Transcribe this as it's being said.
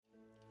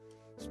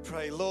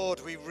Pray,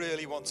 Lord, we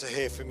really want to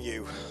hear from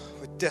you.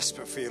 We're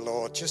desperate for you,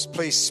 Lord. Just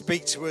please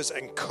speak to us,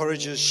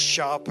 encourage us,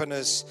 sharpen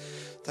us.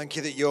 Thank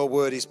you that your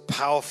word is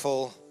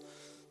powerful.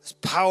 There's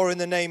power in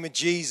the name of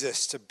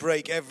Jesus to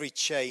break every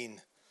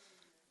chain.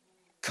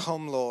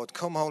 Come, Lord.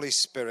 Come, Holy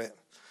Spirit.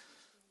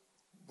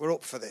 We're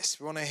up for this.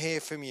 We want to hear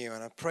from you.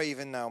 And I pray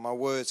even now my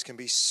words can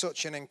be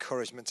such an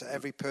encouragement to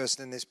every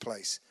person in this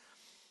place.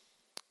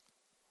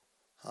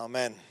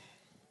 Amen.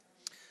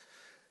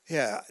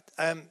 Yeah.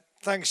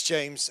 Thanks,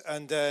 James.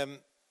 And, it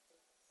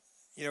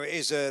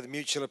is the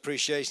Mutual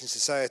Appreciation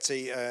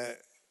Society.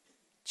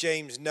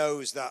 James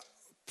knows that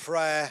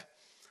prayer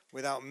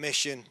without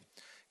mission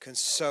can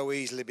so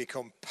easily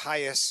become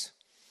pious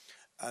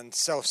and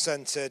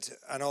self-centered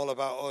and all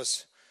about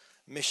us.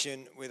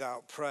 Mission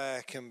without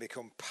prayer can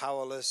become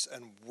powerless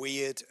and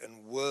weird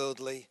and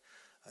worldly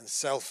and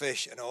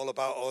selfish and all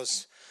about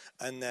us.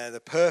 And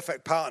the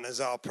perfect partners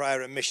are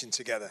prayer and mission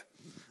together.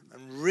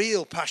 And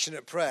real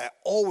passionate prayer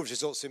always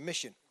results in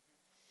mission.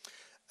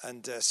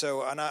 And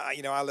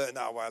I learned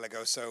that a while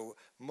ago. So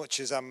much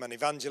as I'm an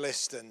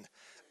evangelist and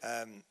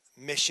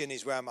mission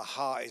is where my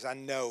heart is, I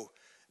know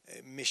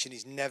mission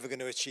is never going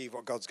to achieve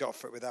what God's got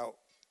for it without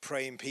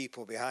praying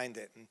people behind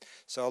it. And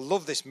so I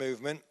love this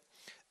movement,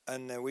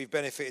 and we've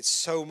benefited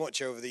so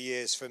much over the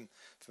years from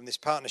this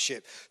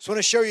partnership. So I want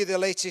to show you the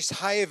latest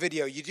Hire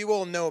video. You do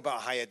all know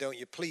about Hire, don't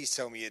you? Please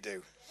tell me you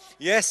do.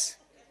 Yes?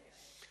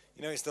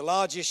 It's the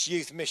largest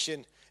youth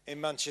mission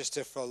in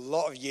Manchester for a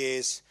lot of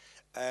years.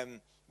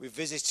 We've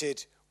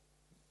visited,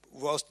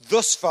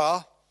 thus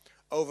far,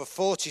 over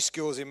 40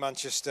 schools in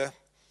Manchester.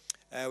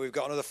 We've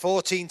got another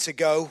 14 to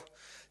go.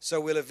 So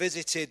we'll have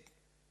visited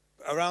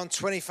around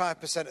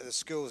 25% of the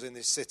schools in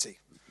this city.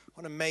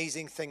 What an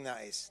amazing thing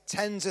that is.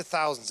 Tens of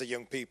thousands of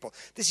young people.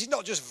 This is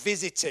not just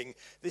visiting.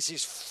 This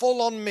is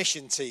full-on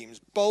mission teams,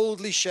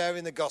 boldly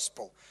sharing the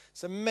gospel.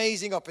 It's an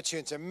amazing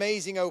opportunity,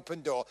 amazing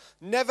open door.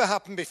 Never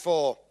happened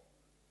before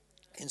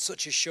in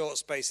such a short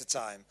space of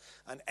time.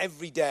 And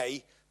every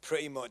day,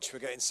 pretty much, we're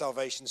getting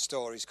salvation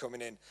stories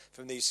coming in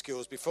from these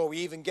schools before we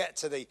even get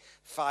to the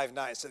 5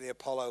 nights at the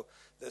Apollo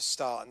that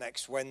start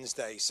next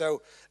Wednesday.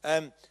 So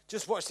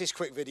just watch this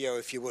quick video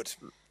if you would.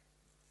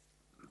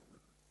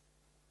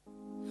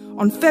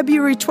 On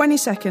February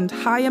 22nd,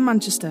 Hire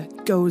Manchester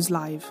goes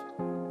live.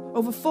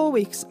 Over 4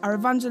 weeks, our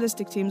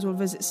evangelistic teams will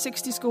visit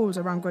 60 schools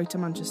around Greater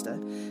Manchester,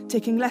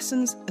 taking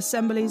lessons,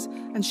 assemblies,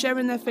 and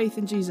sharing their faith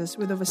in Jesus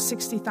with over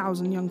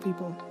 60,000 young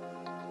people.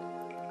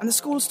 And the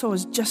schools tour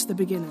is just the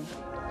beginning.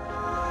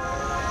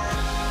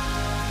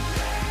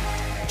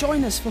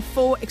 Join us for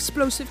 4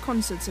 explosive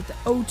concerts at the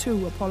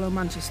O2 Apollo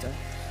Manchester,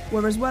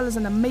 where as well as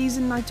an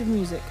amazing night of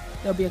music,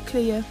 there'll be a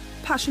clear,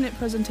 passionate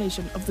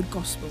presentation of the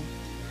gospel.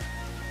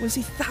 We'll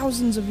see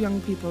thousands of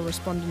young people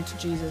responding to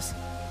Jesus.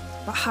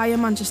 But Hire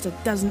Manchester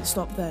doesn't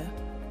stop there.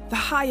 The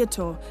Hire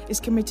Tour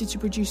is committed to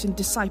producing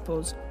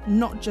disciples,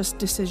 not just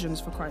decisions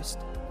for Christ.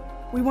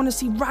 We want to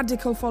see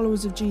radical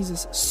followers of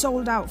Jesus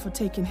sold out for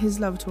taking his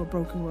love to a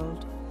broken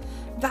world.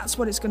 That's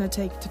what it's going to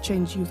take to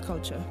change youth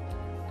culture.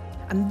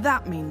 And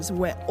that means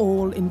we're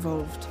all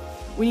involved.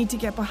 We need to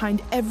get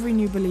behind every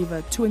new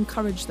believer to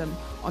encourage them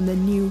on their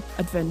new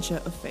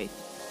adventure of faith.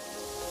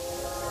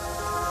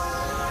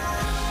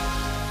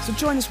 So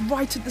join us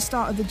right at the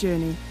start of the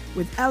journey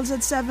with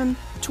LZ7,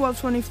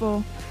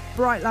 1224,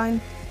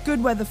 Brightline,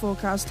 Good Weather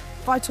Forecast,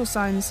 Vital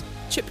Signs,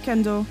 Chip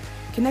Kendall,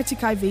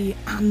 Kinetic IV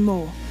and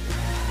more.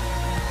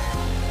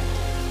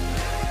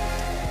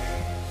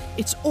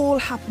 It's all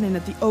happening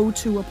at the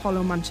O2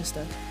 Apollo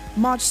Manchester,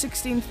 March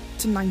 16th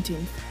to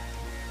 19th.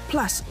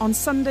 Plus, on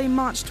Sunday,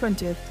 March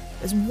 20th,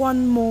 there's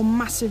one more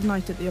massive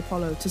night at the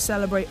Apollo to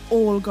celebrate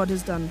all God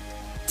has done.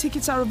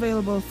 Tickets are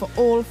available for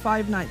all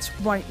 5 nights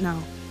right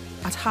now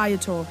at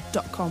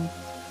hiretour.com.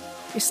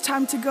 It's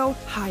time to go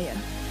higher.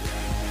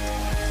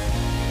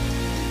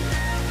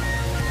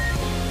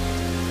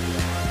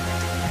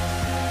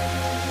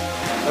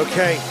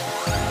 Okay.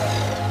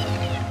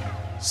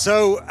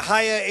 So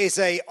Hire is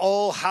a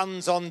all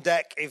hands on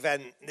deck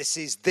event. This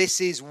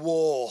is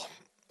war.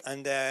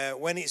 And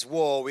when it's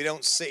war, we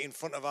don't sit in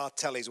front of our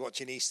tellies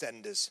watching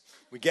EastEnders.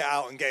 We get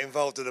out and get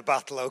involved in the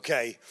battle,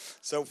 okay?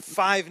 So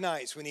 5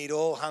 nights, we need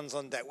all hands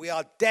on deck. We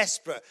are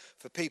desperate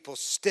for people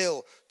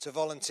still to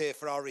volunteer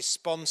for our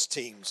response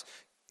teams.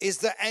 Is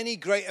there any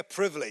greater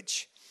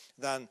privilege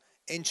than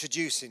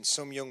introducing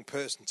some young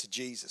person to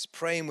Jesus,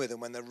 praying with them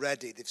when they're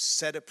ready, they've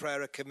said a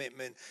prayer of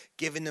commitment,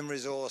 giving them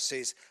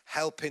resources,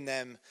 helping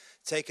them,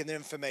 taking their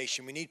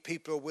information? We need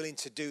people who are willing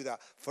to do that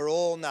for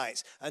all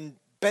nights. And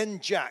Ben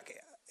Jack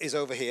is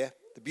over here,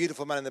 the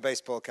beautiful man in the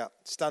baseball cap.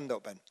 Stand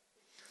up, Ben.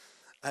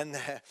 And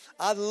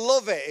I'd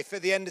love it if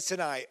at the end of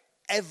tonight,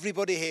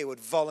 everybody here would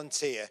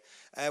volunteer.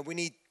 We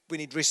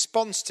need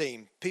response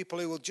team, people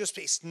who will just,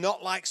 it's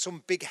not like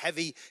some big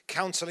heavy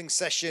counselling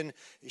session.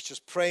 It's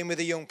just praying with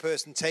a young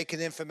person, taking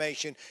the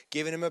information,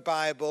 giving them a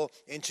Bible,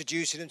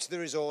 introducing them to the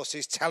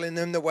resources, telling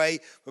them the way.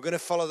 We're going to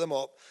follow them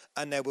up,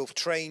 and we'll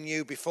train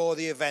you before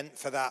the event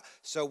for that.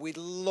 So we'd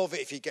love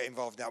it if you get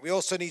involved now. We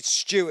also need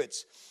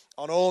stewards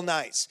on all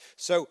nights.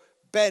 So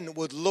Ben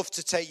would love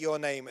to take your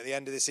name at the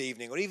end of this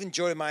evening, or even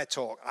during my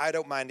talk. I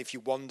don't mind if you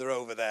wander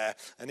over there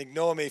and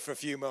ignore me for a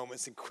few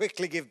moments and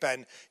quickly give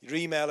Ben your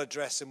email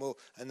address,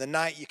 and the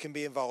night you can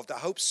be involved. I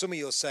hope some of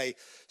you will say,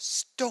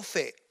 stuff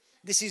it.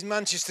 This is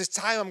Manchester's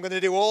time. I'm going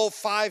to do all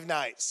 5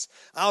 nights.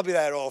 I'll be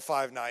there all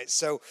 5 nights.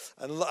 So,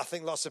 and I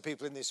think lots of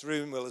people in this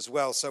room will as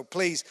well. So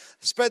please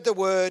spread the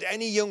word.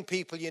 Any young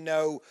people you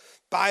know,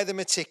 buy them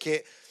a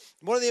ticket.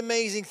 One of the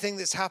amazing things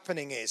that's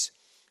happening is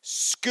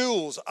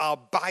schools are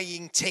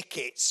buying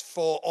tickets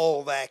for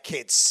all their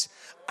kids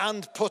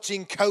and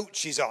putting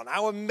coaches on.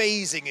 How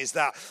amazing is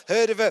that?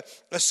 Heard of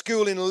a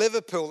school in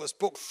Liverpool that's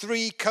booked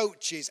 3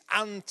 coaches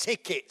and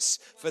tickets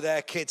for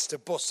their kids to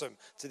bus them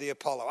to the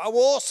Apollo. How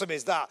awesome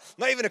is that?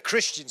 Not even a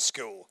Christian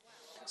school.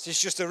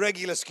 It's just a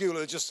regular school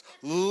who just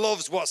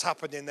loves what's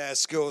happened in their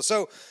school.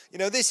 So,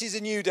 this is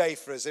a new day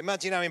for us.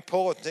 Imagine how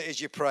important it is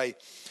you pray.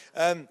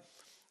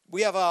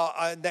 We have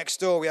our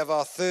next door, we have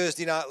our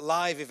Thursday night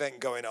live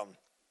event going on.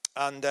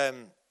 And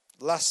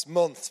last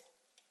month,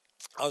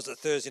 I was at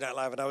Thursday Night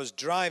Live and I was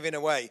driving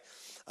away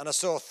and I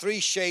saw 3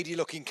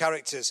 shady-looking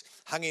characters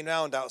hanging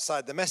around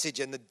outside the message,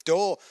 and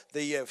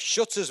the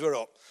shutters were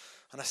up.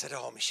 And I said,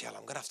 Michelle,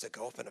 I'm going to have to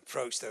go up and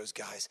approach those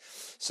guys.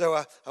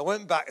 So I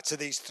went back to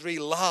these 3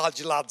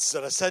 large lads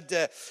and I said,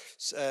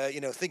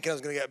 thinking I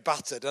was going to get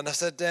battered. And I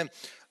said,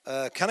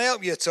 can I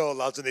help you at all,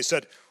 lads? And they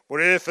said,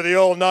 we're here for the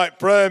all-night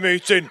prayer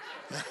meeting.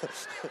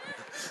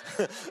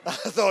 I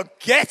thought,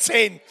 get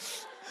in.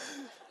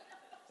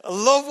 I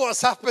love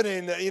what's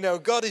happening.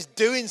 God is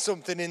doing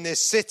something in this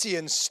city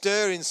and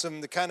stirring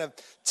the kind of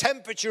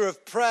temperature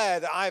of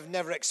prayer that I've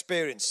never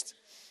experienced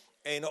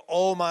in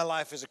all my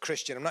life as a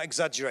Christian. I'm not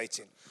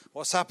exaggerating.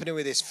 What's happening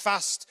with this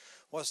fast,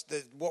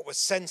 what we're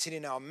sensing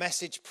in our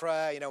message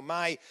prayer.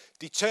 My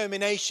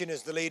determination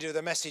as the leader of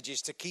the message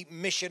is to keep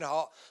mission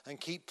hot and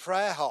keep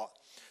prayer hot.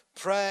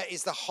 Prayer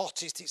is the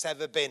hottest it's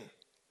ever been.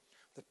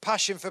 The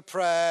passion for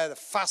prayer, the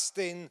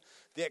fasting,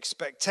 the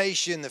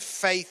expectation, the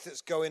faith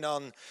that's going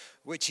on,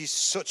 which is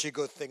such a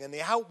good thing. And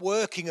the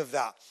outworking of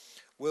that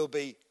will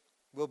be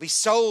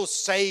souls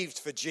saved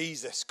for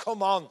Jesus.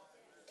 Come on.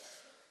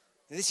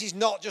 This is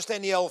not just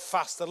any old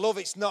fast. I love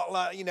it's not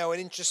like, an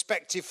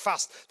introspective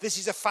fast. This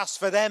is a fast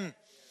for them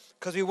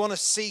because we want to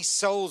see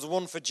souls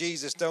won for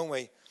Jesus, don't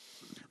we?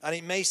 And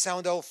it may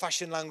sound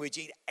old-fashioned language.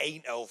 It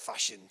ain't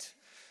old-fashioned.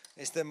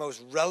 It's the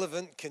most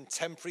relevant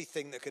contemporary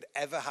thing that could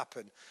ever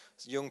happen.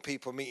 It's young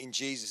people meeting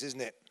Jesus,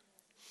 isn't it?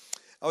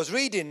 I was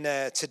reading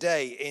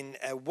today in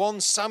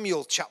 1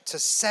 Samuel chapter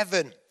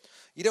 7.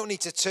 You don't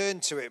need to turn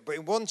to it, but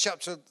in 1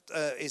 chapter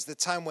is the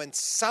time when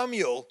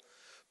Samuel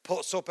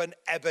puts up an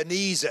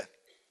Ebenezer.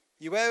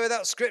 You aware of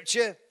that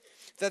scripture?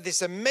 That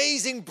this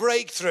amazing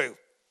breakthrough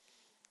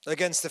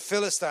against the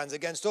Philistines,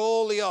 against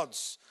all the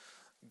odds,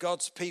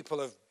 God's people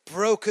have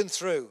broken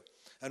through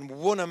and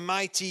won a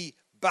mighty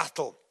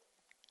battle.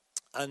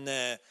 And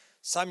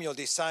Samuel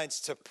decides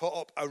to put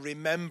up a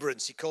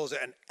remembrance. He calls it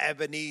an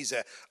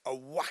Ebenezer, a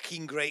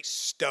whacking great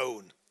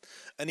stone.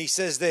 And he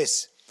says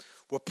this,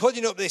 we're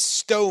putting up this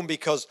stone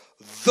because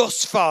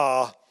thus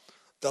far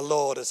the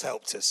Lord has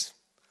helped us.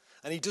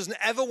 And he doesn't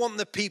ever want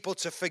the people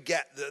to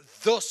forget that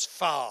thus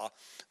far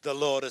the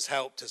Lord has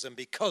helped us. And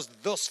because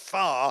thus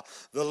far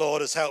the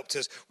Lord has helped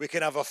us, we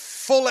can have a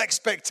full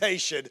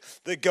expectation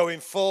that going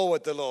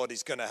forward the Lord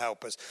is going to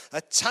help us. A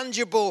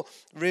tangible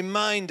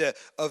reminder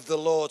of the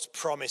Lord's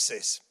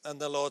promises and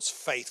the Lord's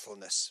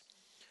faithfulness.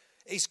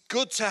 It's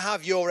good to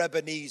have your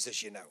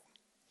Ebenezers,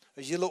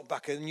 as you look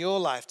back in your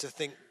life to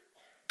think,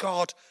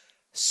 God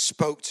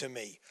spoke to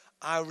me.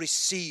 I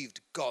received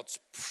God's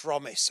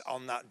promise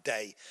on that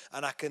day,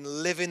 and I can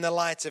live in the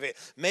light of it.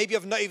 Maybe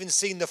I've not even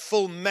seen the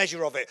full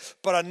measure of it,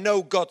 but I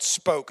know God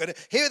spoke. And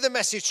here at the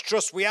Message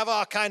Trust, we have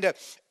our kind of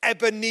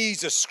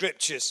Ebenezer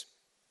scriptures.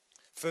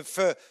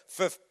 For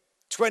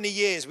 20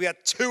 years, we had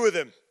 2 of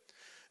them.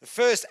 The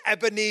first,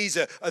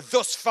 Ebenezer,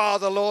 thus far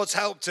the Lord's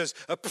helped us,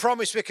 a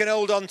promise we can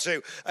hold on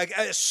to,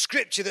 a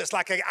scripture that's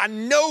like, I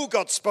know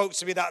God spoke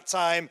to me that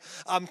time.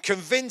 I'm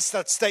convinced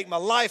I'd stake my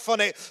life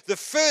on it. The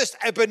first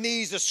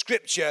Ebenezer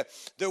scripture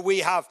that we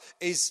have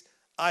is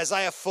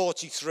Isaiah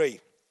 43,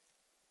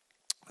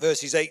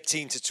 verses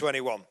 18 to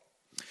 21.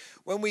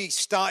 When we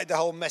started the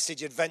whole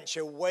message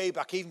adventure way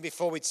back, even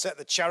before we'd set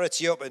the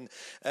charity up, and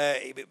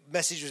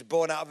message was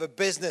born out of a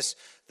business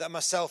that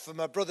myself and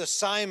my brother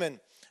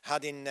Simon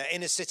had in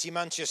inner city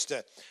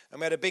Manchester, and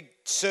we had a big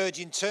surge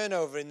in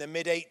turnover in the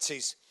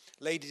mid-80s.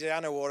 Lady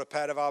Diana wore a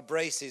pair of our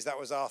braces. That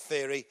was our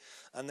theory.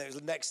 And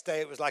the next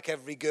day it was like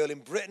every girl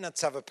in Britain had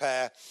to have a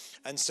pair.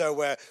 And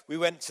so we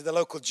went to the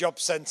local job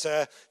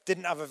centre,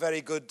 didn't have a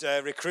very good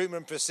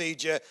recruitment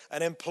procedure,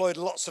 and employed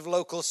lots of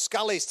local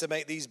scallies to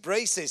make these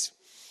braces.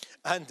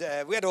 And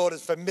we had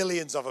orders for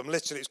millions of them.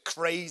 Literally, it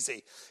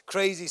was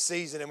crazy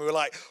season. And we were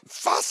like,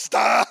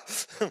 faster!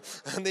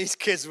 And these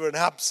kids were an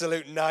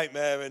absolute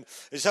nightmare. And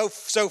it's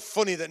so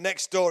funny that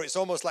next door, it's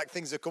almost like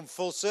things have come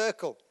full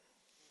circle.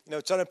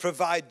 Trying to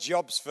provide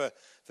jobs for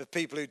for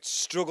people who'd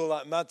struggle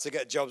like mad to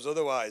get jobs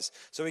otherwise.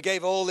 So we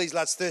gave all these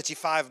lads,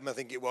 35 of them I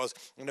think it was,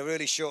 in a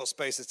really short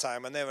space of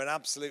time, and they were an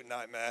absolute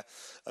nightmare.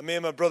 And me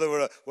and my brother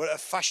were at a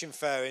fashion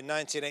fair in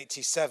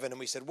 1987, and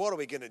we said, what are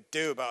we going to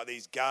do about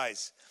these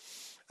guys?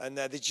 And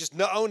they just,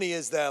 not only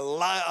are their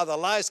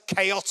lives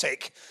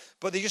chaotic,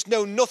 but they just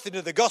know nothing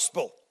of the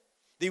gospel.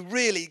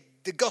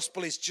 The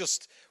gospel is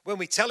just, when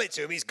we tell it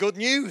to them, it's good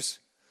news.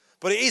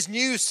 But it is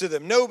news to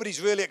them.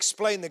 Nobody's really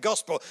explained the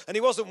gospel. And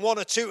it wasn't one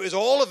or two, it was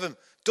all of them,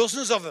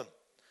 dozens of them.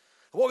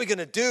 What are we going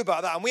to do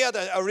about that? And we had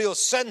a real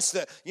sense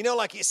that,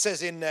 like it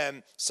says in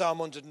Psalm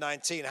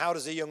 119, how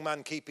does a young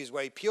man keep his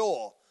way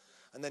pure?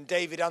 And then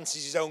David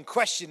answers his own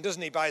question,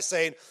 doesn't he, by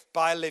saying,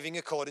 by living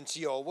according to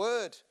your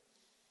word.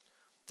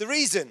 The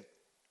reason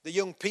the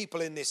young people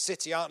in this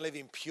city aren't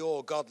living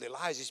pure, godly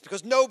lives is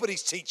because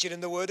nobody's teaching in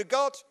the word of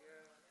God.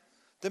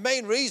 The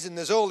main reason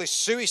there's all this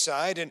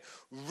suicide and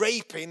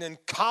raping and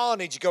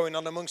carnage going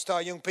on amongst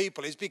our young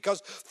people is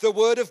because the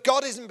word of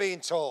God isn't being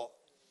taught.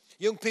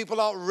 Young people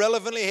aren't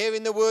relevantly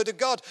hearing the word of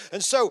God.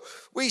 And so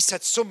we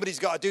said somebody's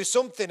got to do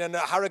something. And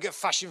at Harrogate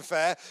Fashion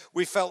Fair,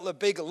 we felt the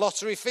big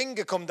lottery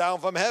finger come down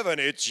from heaven.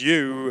 It's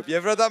you. Have you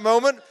ever had that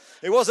moment?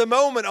 It was a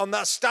moment on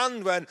that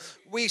stand when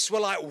we were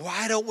like,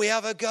 why don't we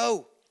have a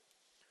go?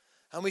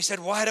 And we said,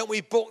 why don't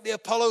we book the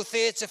Apollo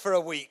Theatre for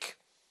a week?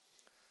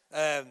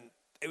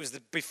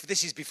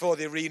 This is before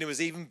the arena was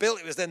even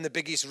built. It was then the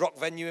biggest rock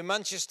venue in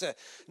Manchester.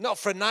 Not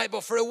for a night,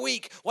 but for a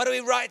week. Why don't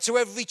we write to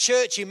every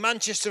church in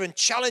Manchester and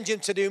challenge them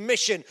to do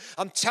mission?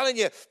 I'm telling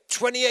you,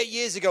 28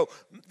 years ago,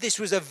 this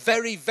was a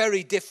very,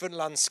 very different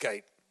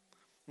landscape.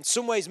 In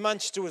some ways,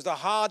 Manchester was the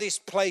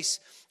hardest place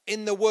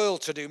in the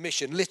world to do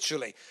mission,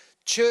 literally.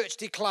 Church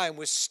decline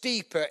was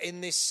steeper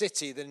in this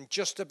city than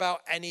just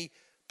about any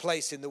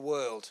place in the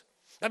world.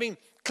 I mean,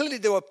 clearly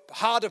there were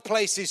harder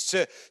places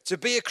to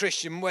be a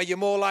Christian where you're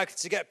more likely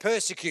to get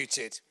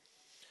persecuted.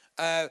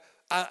 And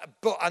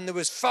there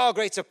was far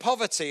greater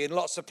poverty in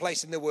lots of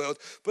places in the world,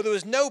 but there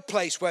was no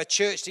place where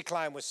church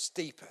decline was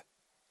steeper.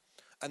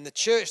 And the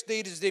church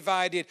leaders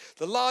divided.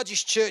 The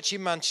largest church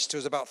in Manchester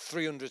was about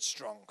 300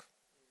 strong.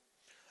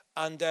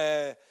 And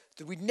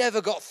we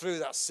never got through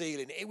that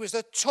ceiling. It was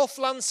a tough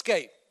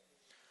landscape.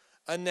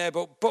 And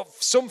but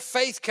some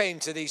faith came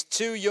to these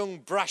two young,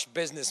 brash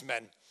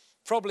businessmen,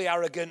 probably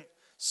arrogant,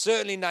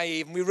 certainly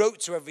naive. And we wrote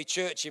to every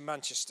church in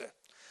Manchester.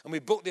 And we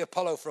booked the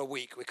Apollo for a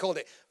week. We called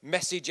it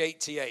Message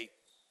 88.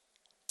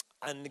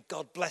 And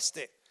God blessed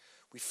it.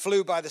 We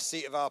flew by the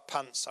seat of our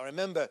pants. I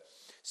remember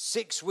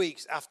 6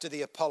 weeks after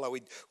the Apollo,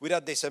 we'd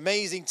had this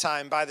amazing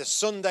time. By the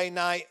Sunday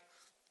night,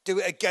 do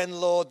it again,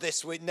 Lord,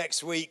 this week,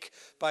 next week.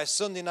 By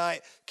Sunday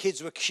night,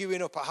 kids were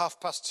queuing up at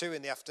 2:30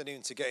 in the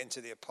afternoon to get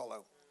into the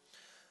Apollo.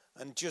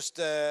 And just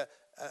an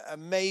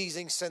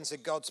amazing sense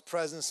of God's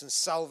presence and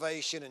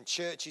salvation and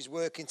churches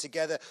working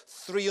together.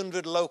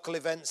 300 local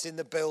events in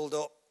the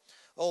build-up.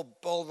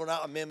 All run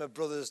out of me and my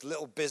brother's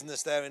little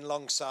business there in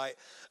Longsight.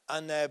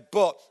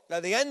 But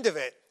at the end of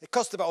it, it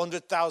cost about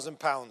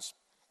 £100,000.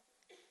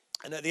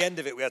 And at the end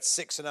of it, we had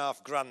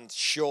 $6,500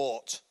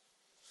 short.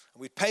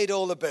 And we paid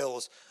all the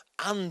bills,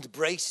 and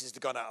braces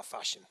had gone out of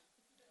fashion.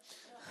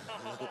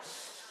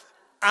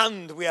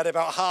 And we had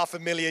about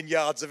 500,000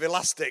 yards of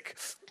elastic.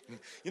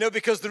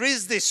 Because there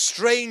is this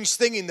strange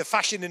thing in the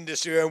fashion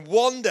industry, and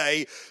one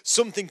day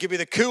something could be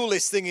the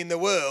coolest thing in the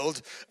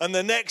world, and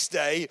the next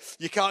day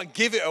you can't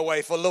give it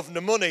away for love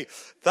nor money.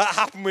 That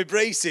happened with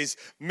braces.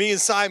 Me and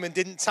Simon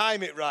didn't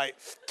time it right.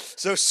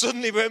 So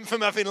suddenly we went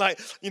from having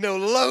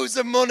loads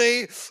of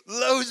money,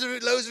 loads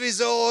of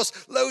resource,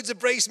 loads of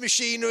brace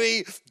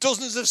machinery,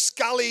 dozens of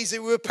scallies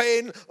who we were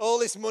paying all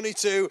this money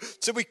to,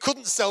 so we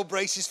couldn't sell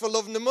braces for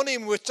love nor money,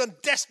 and we were trying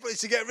desperately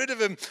to get rid of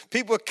them.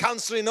 People were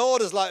cancelling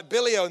orders like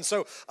Billio, and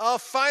so our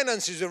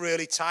finances were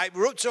really tight.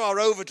 We were up to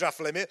our overdraft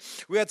limit.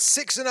 We had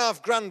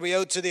 $6,500 we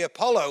owed to the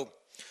Apollo.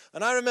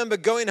 And I remember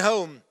going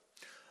home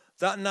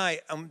that night,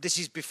 and this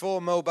is before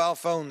mobile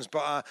phones,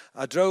 but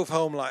I drove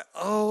home like,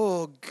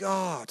 oh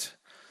God,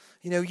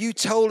 you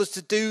told us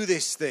to do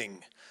this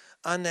thing.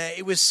 And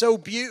it was so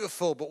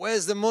beautiful, but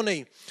where's the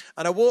money?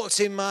 And I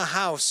walked in my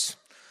house,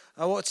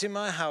 and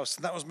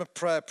that was my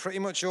prayer pretty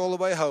much all the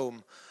way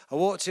home. I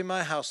walked in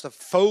my house, the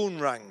phone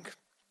rang.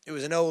 It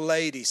was an old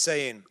lady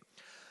saying,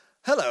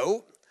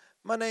 hello,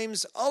 my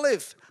name's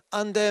Olive,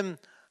 and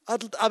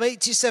I'm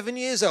 87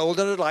 years old,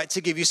 and I'd like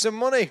to give you some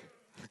money.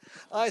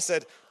 I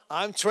said,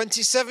 I'm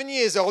 27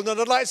 years old, and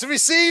I'd like to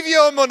receive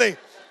your money.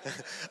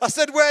 I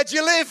said, where do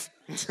you live?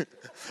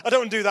 I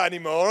don't do that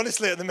anymore,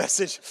 honestly, at the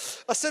message.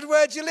 I said,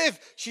 where do you live?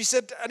 She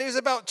said, and it was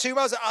about 2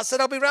 miles. I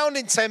said, I'll be round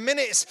in 10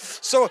 minutes.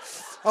 So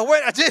I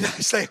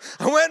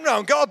went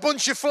round, got a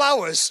bunch of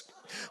flowers,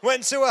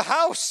 went to her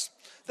house.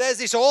 There's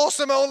this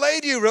awesome old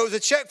lady who wrote a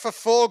cheque for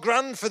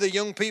 $4,000 for the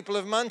young people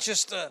of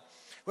Manchester.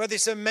 We had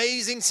this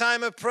amazing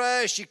time of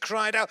prayer. She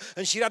cried out,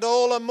 and she had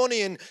all her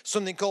money in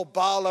something called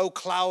Barlow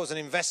Clouds, an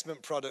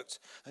investment product.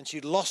 And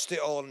she'd lost it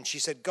all, and she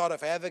said, God,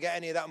 if I ever get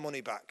any of that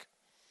money back.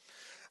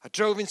 I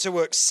drove into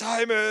work.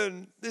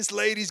 Simon, this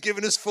lady's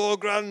given us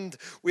 $4,000.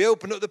 We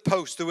opened up the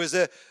post. There was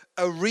a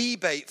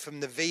rebate from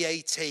the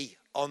VAT.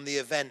 on the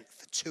event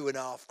for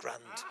 $2,500.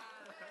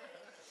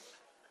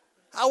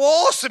 How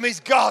awesome is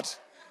God?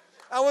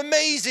 How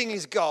amazing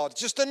is God?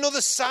 Just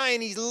another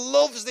sign he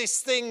loves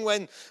this thing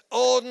when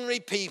ordinary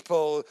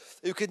people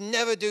who could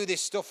never do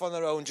this stuff on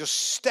their own just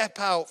step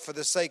out for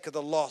the sake of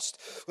the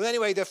lost. Well,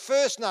 anyway, the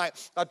first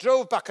night I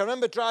drove back. I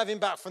remember driving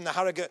back from the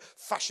Harrogate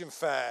Fashion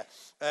Fair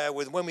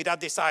when we'd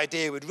had this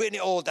idea. We'd written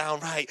it all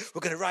down. Right,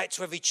 we're going to write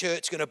to every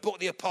church, we're going to book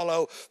the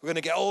Apollo, we're going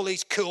to get all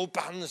these cool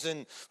bands,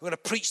 and we're going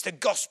to preach the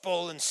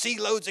gospel and see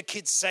loads of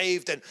kids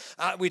saved. And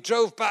we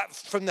drove back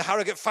from the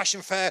Harrogate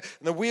Fashion Fair,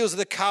 and the wheels of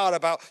the car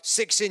about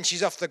 6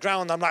 inches off the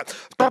ground. I'm like,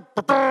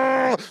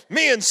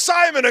 me and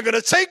Simon are going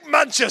to take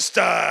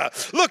Manchester.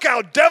 Look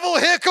out, devil,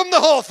 here come the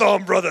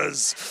Hawthorne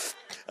brothers.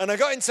 And I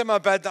got into my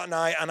bed that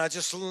night, and I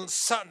just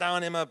sat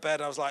down in my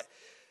bed. I was like,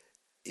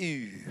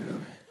 ew.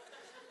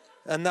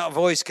 And that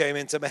voice came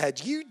into my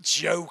head, you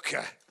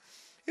joker.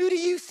 Who do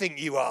you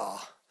think you are?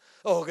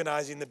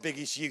 Organising the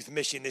biggest youth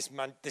mission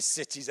this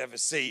city's ever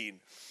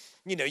seen.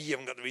 You know, you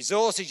haven't got the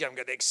resources, you haven't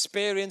got the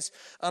experience.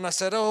 And I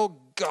said, oh,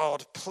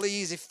 God,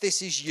 please, if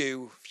this is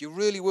you, if you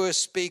really were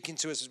speaking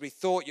to us as we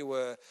thought you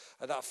were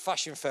at that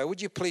fashion fair,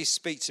 would you please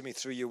speak to me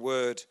through your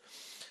word?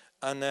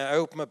 And I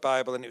opened my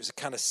Bible, and it was a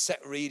kind of set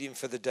reading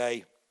for the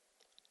day.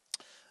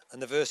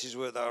 And the verses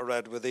that I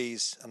read were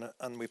these,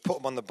 and we put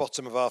them on the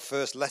bottom of our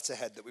first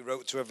letterhead that we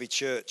wrote to every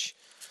church.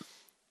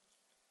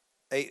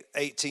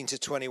 18 to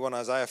 21,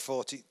 Isaiah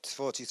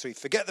 43.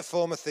 Forget the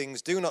former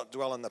things, do not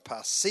dwell on the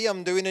past. See,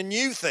 I'm doing a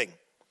new thing.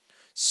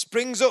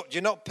 Springs up, do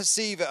you not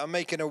perceive it? I'm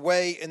making a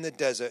way in the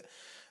desert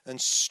and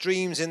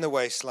streams in the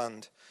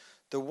wasteland.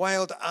 The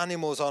wild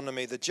animals honor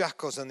me, the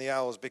jackals and the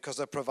owls, because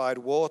I provide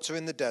water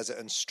in the desert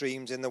and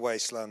streams in the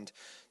wasteland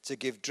to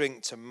give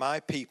drink to my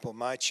people,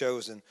 my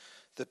chosen,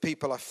 the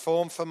people I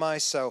formed for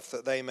myself,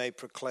 that they may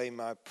proclaim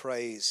my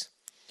praise.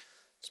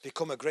 It's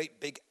become a great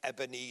big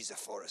Ebenezer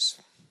for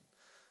us.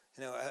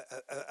 You know,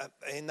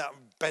 in that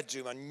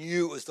bedroom, I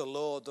knew it was the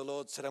Lord. The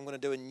Lord said, I'm going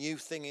to do a new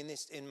thing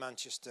in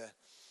Manchester.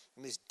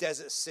 In this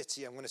desert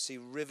city, I'm going to see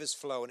rivers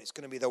flow, and it's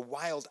going to be the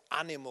wild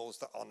animals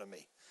that honor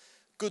me.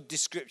 Good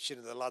description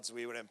of the lads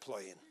we were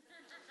employing.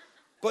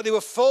 But they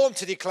were formed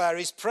to declare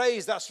his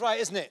praise. That's right,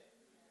 isn't it?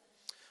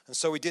 And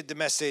so we did the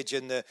message,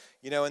 and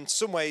in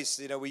some ways,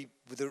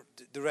 the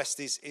rest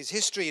is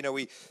history. You know,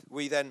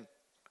 we then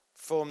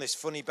formed this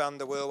funny band,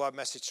 the Worldwide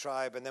Message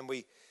Tribe, and then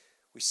we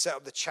set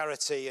up the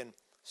charity and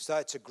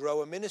started to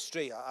grow a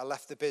ministry. I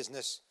left the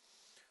business,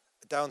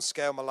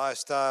 downscale my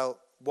lifestyle,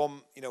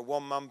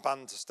 one-man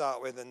band to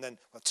start with, and then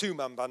a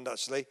two-man band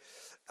actually,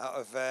 out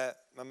of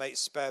my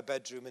mate's spare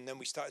bedroom, and then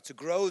we started to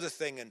grow the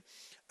thing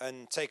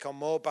and take on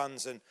more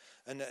bands. And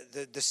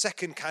the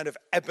second kind of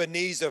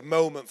Ebenezer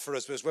moment for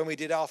us was when we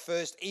did our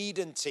first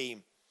Eden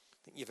team. I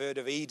think you've heard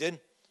of Eden.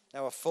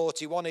 Now,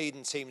 41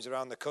 Eden teams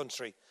around the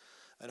country.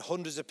 And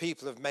hundreds of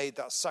people have made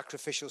that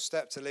sacrificial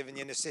step to live in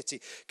the inner city.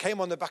 Came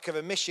on the back of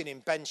a mission in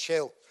Bench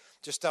Hill,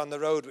 just down the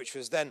road, which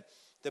was then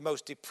the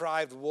most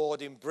deprived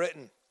ward in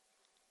Britain.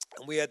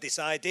 And we had this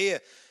idea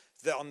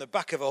that on the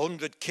back of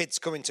 100 kids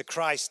coming to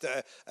Christ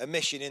at a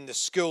mission in the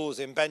schools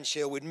in Bench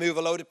Hill, we'd move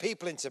a load of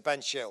people into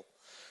Bench Hill.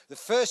 The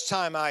first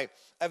time I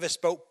ever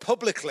spoke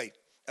publicly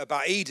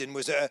about Eden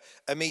was at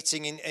a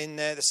meeting in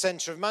the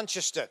centre of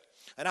Manchester.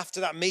 And after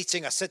that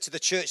meeting, I said to the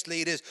church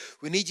leaders,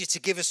 we need you to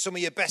give us some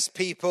of your best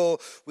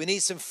people. We need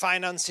some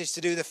finances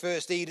to do the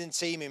first Eden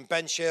team in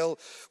Bench Hill.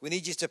 We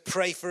need you to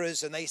pray for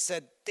us. And they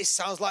said, this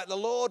sounds like the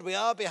Lord. We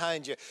are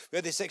behind you. We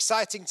had this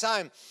exciting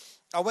time.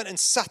 I went and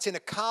sat in a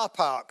car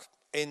park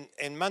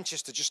in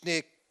Manchester, just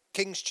near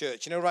King's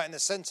Church, right in the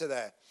centre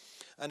there.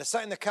 And I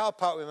sat in the car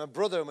park with my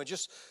brother, and we're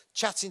just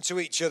chatting to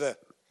each other.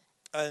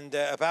 And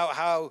about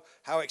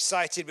how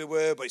excited we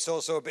were, but it's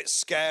also a bit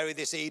scary,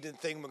 this Eden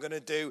thing we're going to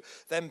do.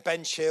 Then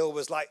Bench Hill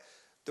was like,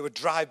 there were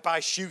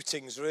drive-by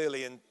shootings,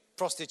 really, and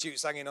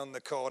prostitutes hanging on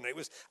the corner. It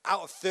was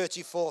out of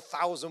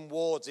 34,000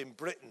 wards in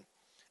Britain.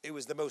 It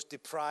was the most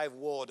deprived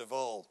ward of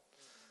all.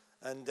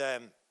 And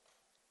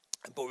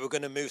but we were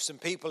going to move some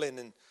people in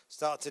and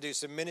start to do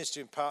some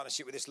ministry in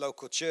partnership with this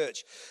local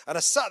church. And I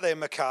sat there in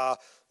my car,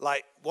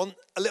 a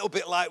little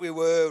bit like we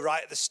were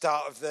right at the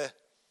start of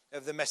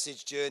the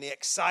message journey,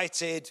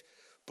 excited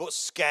but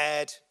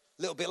scared,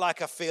 a little bit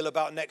like I feel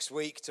about next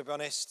week, to be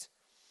honest.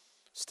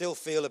 Still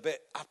feel a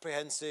bit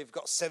apprehensive,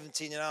 got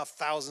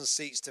 17,500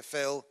 seats to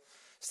fill,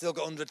 still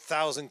got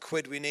 100,000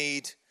 quid we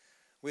need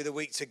with a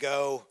week to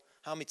go.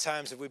 How many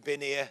times have we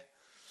been here?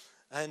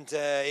 And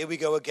here we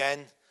go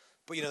again.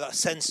 But, that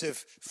sense of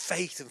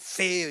faith and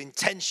fear,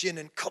 intention,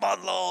 and come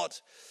on, Lord.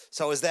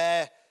 So I was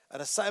there,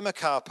 and I sat in this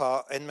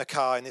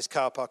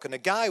car park, and a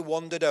guy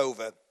wandered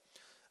over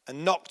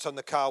and knocked on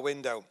the car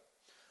window.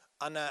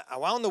 And I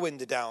wound the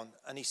window down,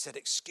 and he said,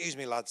 excuse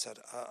me, lads,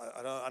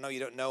 I know you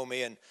don't know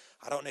me, and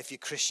I don't know if you're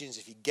Christians,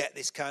 if you get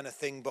this kind of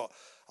thing, but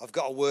I've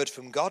got a word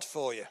from God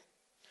for you.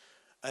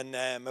 And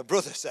my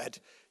brother said,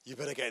 you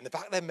better get in the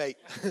back then, mate.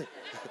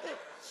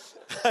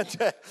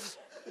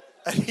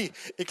 And he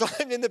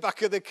climbed in the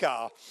back of the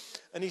car,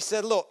 and he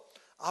said, look,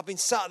 I've been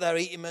sat there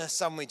eating my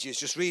sandwiches,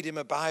 just reading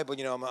my Bible.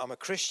 You know, I'm a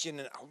Christian,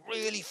 and I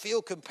really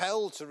feel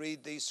compelled to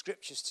read these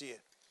scriptures to you.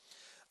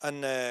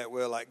 And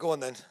we're like, go on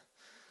then.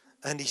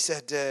 And he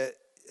said, I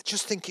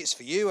just think it's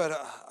for you. I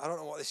don't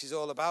know what this is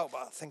all about,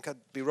 but I think I'd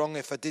be wrong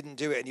if I didn't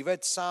do it. And he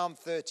read Psalm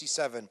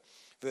 37,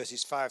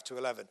 verses 5 to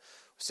 11.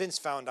 Since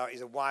found out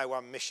he's a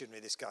Y1 missionary,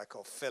 this guy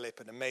called Philip,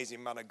 an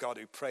amazing man of God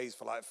who prays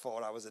for like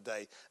 4 hours a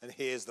day and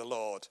hears the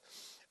Lord.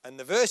 And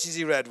the verses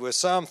he read were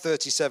Psalm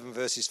 37,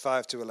 verses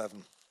 5 to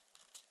 11.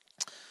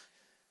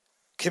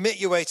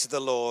 Commit your way to the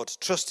Lord,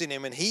 trust in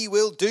him, and he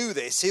will do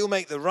this. He'll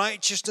make the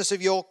righteousness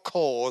of your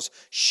cause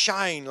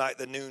shine like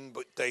the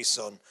noonday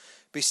sun.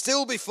 Be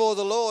still before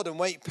the Lord and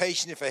wait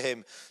patiently for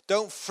him.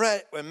 Don't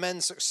fret when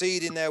men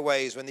succeed in their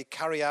ways, when they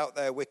carry out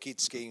their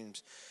wicked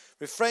schemes.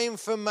 Refrain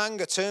from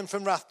anger, turn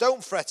from wrath.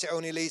 Don't fret, it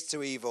only leads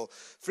to evil.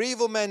 For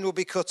evil men will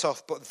be cut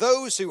off, but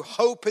those who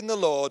hope in the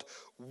Lord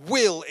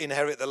will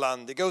inherit the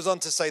land. It goes on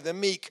to say the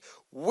meek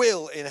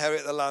will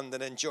inherit the land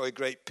and enjoy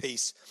great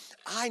peace.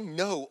 I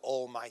know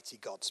Almighty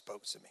God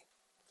spoke to me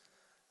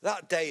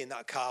that day in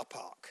that car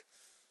park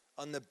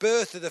on the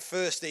birth of the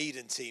first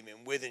Eden team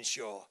in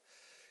Wythenshawe.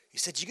 He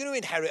said, you're going to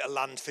inherit a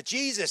land for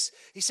Jesus.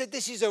 He said,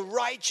 this is a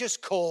righteous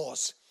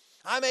cause.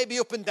 I may be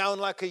up and down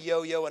like a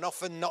yo-yo and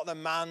often not the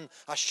man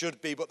I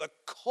should be, but the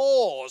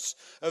cause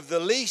of the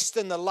least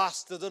and the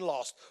last of the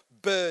lost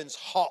burns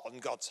hot on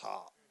God's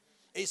heart.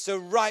 It's a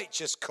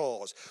righteous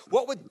cause.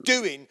 What we're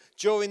doing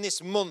during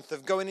this month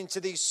of going into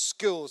these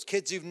schools,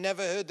 kids who've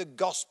never heard the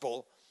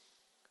gospel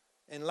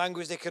in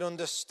language they can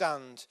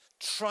understand,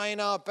 trying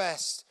our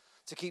best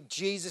to keep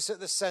Jesus at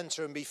the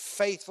center and be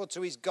faithful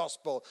to his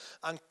gospel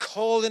and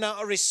calling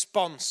out a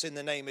response in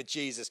the name of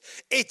Jesus.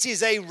 It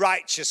is a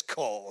righteous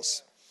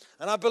cause.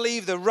 And I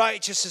believe the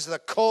righteousness of the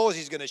cause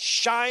is going to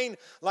shine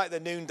like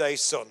the noonday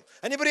sun.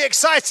 Anybody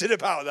excited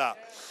about that?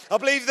 I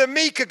believe the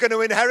meek are going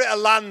to inherit a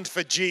land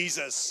for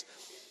Jesus.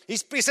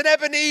 It's an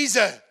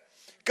Ebenezer.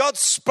 God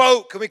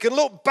spoke, and we can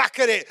look back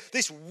at it,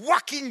 this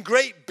whacking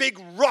great big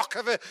rock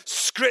of a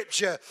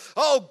scripture.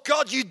 Oh,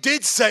 God, you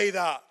did say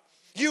that.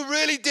 You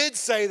really did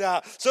say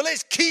that. So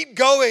let's keep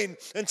going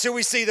until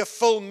we see the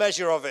full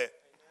measure of it.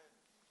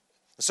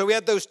 So we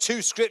had those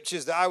 2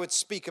 scriptures that I would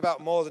speak about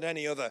more than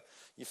any other.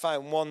 You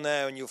find one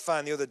there, and you'll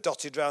find the other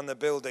dotted around the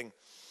building.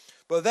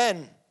 But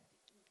then,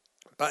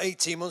 about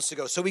 18 months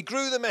ago, so we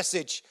grew the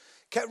message,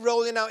 kept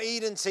rolling out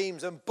Eden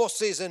teams and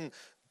buses and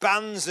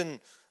bands, and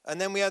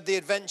then we had the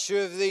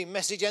adventure of the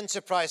Message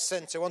Enterprise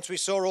Centre. Once we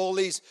saw all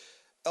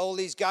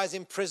these guys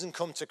in prison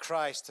come to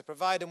Christ, to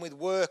provide them with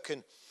work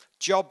and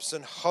jobs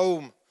and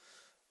home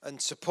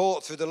and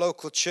support through the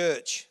local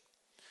church.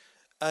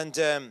 And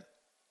then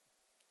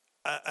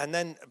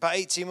about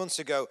 18 months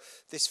ago,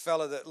 this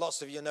fella that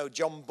lots of you know,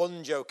 John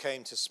Bunjo,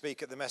 came to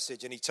speak at the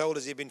message, and he told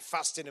us he'd been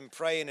fasting and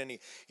praying, and he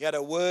had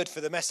a word for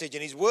the message,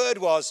 and his word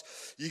was,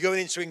 you're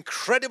going into an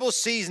incredible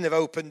season of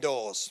open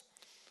doors.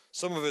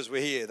 Some of us were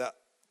here that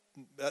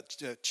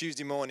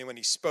Tuesday morning when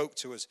he spoke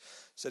to us,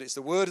 said it's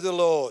the word of the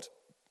Lord,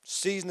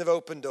 season of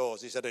open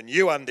doors. He said, and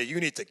you, Andy, you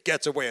need to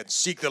get away and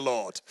seek the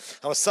Lord.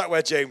 I was sat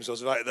where James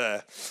was right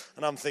there,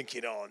 and I'm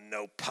thinking, oh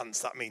no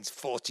pants, that means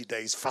 40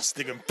 days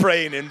fasting and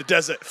praying in the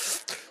desert.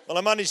 Well,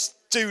 I managed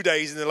 2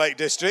 days in the Lake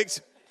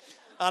District,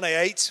 and I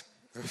ate.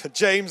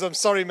 James, I'm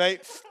sorry, mate,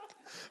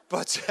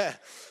 but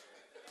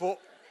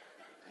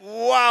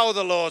wow,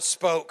 the Lord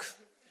spoke.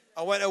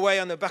 I went away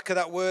on the back of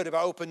that word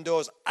about open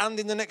doors, and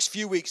in the next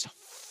few weeks,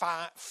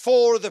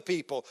 4 other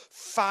people,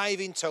 5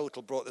 in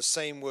total, brought the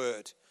same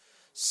word.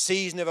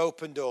 Season of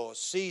open doors,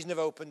 season of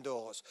open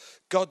doors.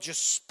 God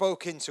just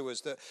spoke into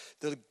us that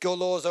the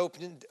Lord's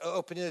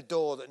opening a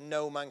door that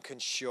no man can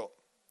shut.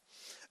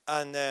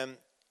 And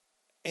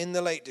in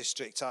the Lake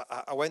District,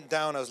 I went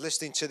down, I was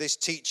listening to this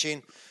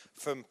teaching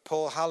from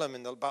Paul Hallam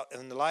in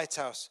the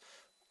Lighthouse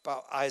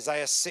about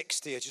Isaiah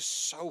 60,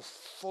 just so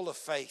full of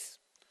faith.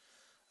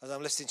 As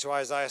I'm listening to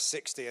Isaiah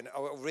 60, and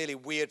a really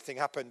weird thing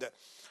happened.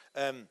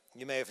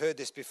 You may have heard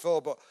this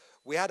before, but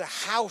we had a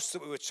house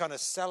that we were trying to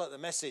sell at the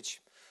message.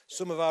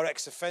 Some of our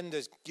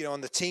ex-offenders,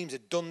 on the teams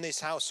had done this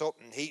house up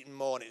in Heaton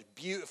Moor, and it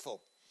was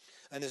beautiful.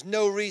 And there's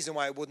no reason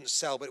why it wouldn't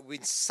sell, but we'd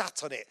been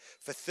sat on it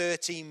for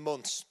 13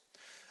 months.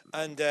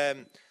 And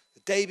the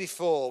day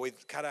before, we'd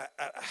had a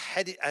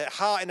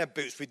heart in our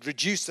boots. We'd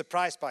reduced the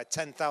price by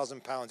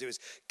 £10,000. It was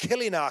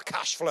killing our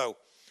cash flow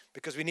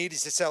because we needed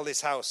to sell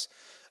this house.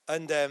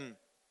 And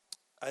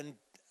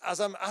as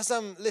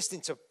I'm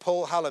listening to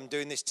Paul Hallam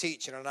doing this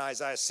teaching on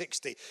Isaiah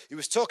 60, he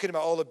was talking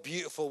about all the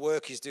beautiful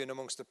work he's doing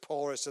amongst the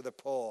poorest of the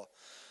poor.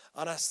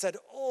 And I said,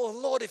 oh,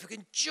 Lord, if we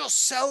can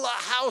just sell that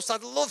house,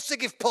 I'd love to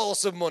give Paul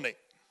some money.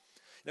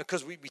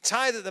 Because we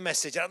tithe at the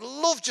message. I'd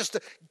love just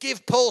to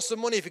give Paul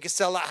some money if we could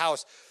sell that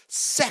house.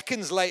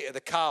 Seconds later,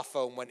 the car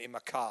phone went in my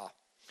car.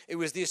 It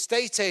was the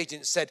estate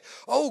agent said,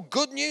 oh,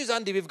 good news,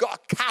 Andy, we've got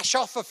a cash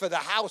offer for the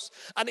house.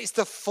 And it's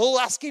the full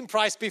asking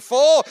price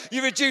before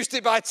you reduced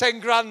it by 10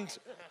 grand.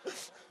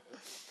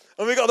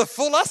 And we got the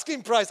full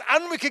asking price.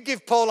 And we could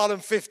give Paul Allen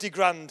 50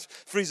 grand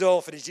for his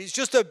orphanage. It's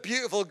just a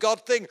beautiful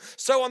God thing.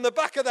 So on the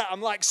back of that,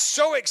 I'm like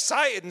so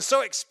excited and so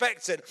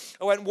expectant.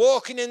 I went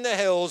walking in the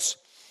hills,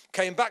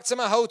 came back to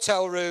my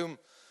hotel room,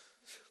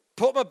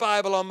 put my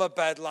Bible on my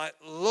bed, like,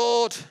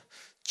 Lord,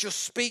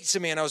 just speak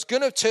to me. And I was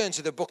going to turn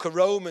to the book of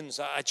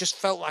Romans. I just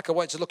felt like I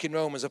wanted to look in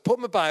Romans. I put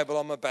my Bible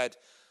on my bed.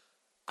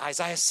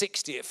 Isaiah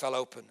 60, it fell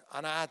open.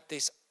 And I had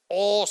this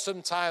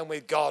awesome time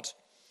with God.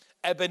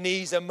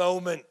 Ebenezer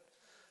moment.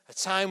 A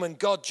time when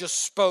God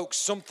just spoke,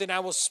 something I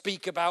will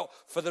speak about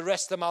for the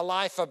rest of my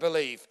life, I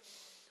believe.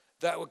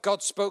 That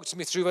God spoke to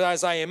me through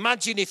Isaiah.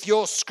 Imagine if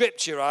your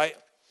scripture, right,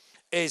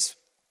 is...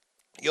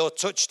 Your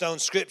touchstone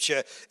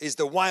scripture is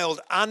the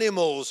wild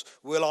animals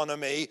will honor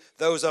me.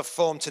 Those I've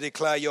formed to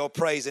declare your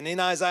praise. And in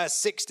Isaiah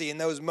 60, in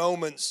those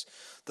moments,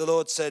 the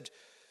Lord said,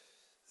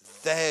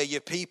 they're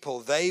your people.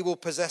 They will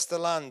possess the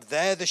land.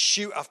 They're the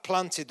shoot I've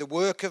planted, the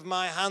work of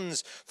my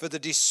hands for the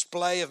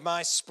display of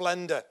my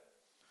splendor.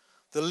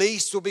 The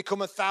least will become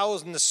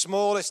 1,000, the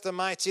smallest a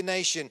mighty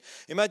nation.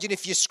 Imagine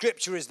if your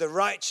scripture is the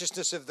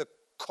righteousness of the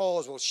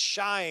cause will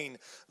shine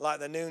like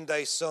the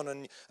noonday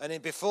sun.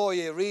 And before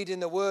you're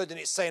reading the word and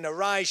it's saying,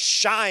 arise,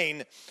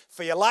 shine,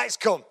 for your light's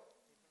come.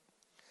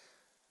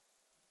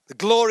 The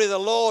glory of the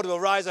Lord will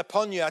rise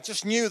upon you. I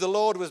just knew the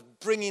Lord was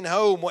bringing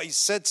home what he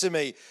said to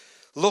me.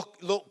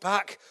 Look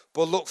back,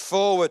 but look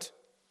forward.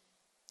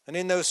 And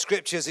in those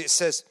scriptures it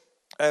says,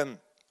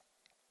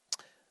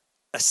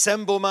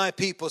 assemble my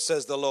people,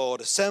 says the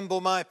Lord.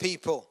 Assemble my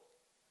people.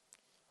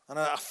 And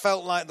I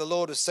felt like the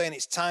Lord was saying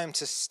it's time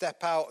to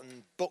step out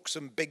and book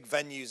some big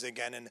venues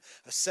again and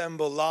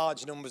assemble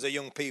large numbers of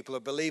young people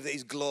who believe that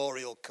his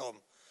glory will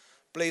come.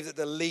 Believe that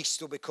the least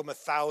will become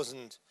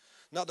 1,000.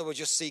 Not that we'll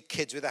just see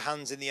kids with their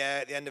hands in the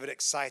air at the end of an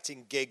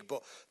exciting gig,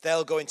 but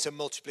they'll go into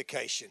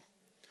multiplication.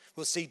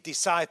 We'll see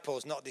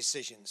disciples, not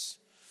decisions.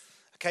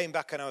 I came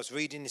back and I was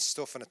reading this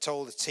stuff and I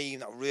told the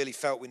team that I really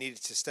felt we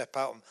needed to step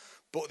out and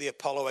book the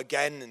Apollo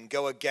again and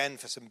go again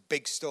for some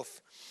big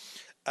stuff.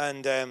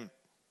 And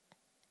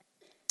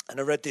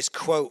I read this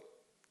quote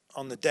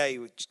on the day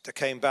which I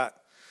came back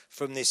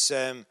from this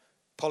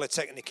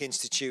Polytechnic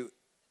Institute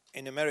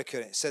in America.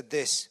 It said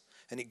this,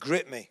 and it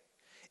gripped me.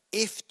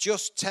 If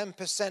just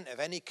 10% of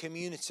any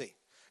community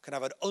can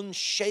have an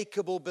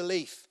unshakable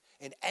belief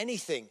in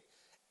anything,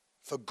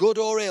 for good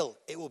or ill,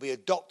 it will be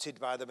adopted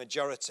by the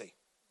majority.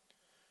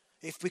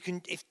 If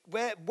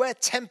where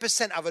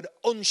 10% have an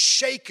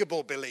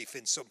unshakable belief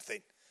in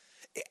something,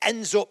 it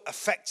ends up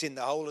affecting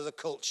the whole of the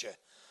culture.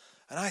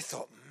 And I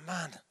thought,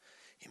 man,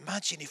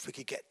 imagine if we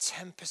could get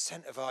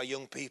 10% of our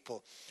young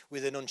people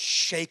with an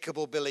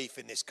unshakable belief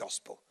in this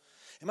gospel.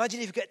 Imagine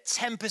if you get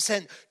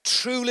 10%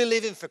 truly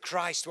living for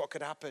Christ, what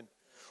could happen?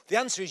 The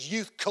answer is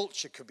youth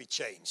culture could be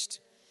changed.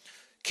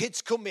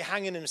 Kids couldn't be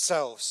hanging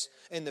themselves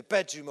in the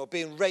bedroom or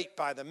being raped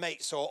by the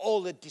mates or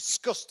all the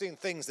disgusting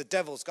things the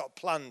devil's got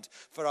planned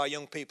for our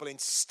young people.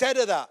 Instead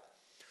of that,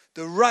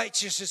 the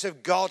righteousness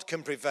of God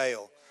can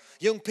prevail.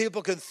 Young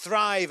people can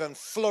thrive and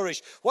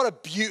flourish. What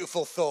a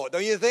beautiful thought,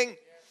 don't you think?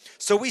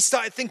 So we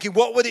started thinking,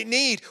 what would it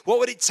need? What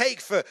would it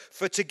take for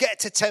to get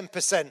to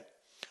 10%?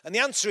 And the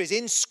answer is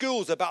in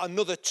schools about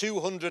another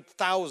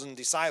 200,000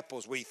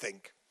 disciples, we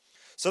think.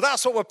 So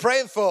that's what we're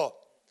praying for.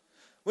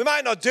 We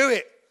might not do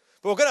it,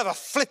 but we're going to have a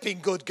flipping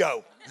good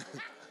go.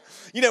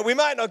 We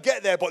might not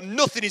get there, but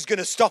nothing is going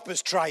to stop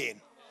us trying.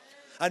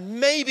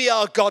 And maybe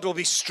our God will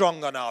be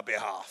strong on our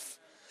behalf.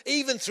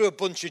 Even through a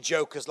bunch of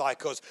jokers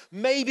like us,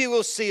 maybe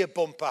we'll see a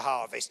bumper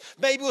harvest.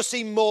 Maybe we'll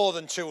see more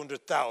than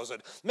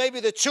 200,000.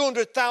 Maybe the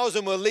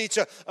 200,000 will lead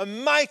to a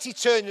mighty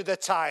turn of the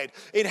tide,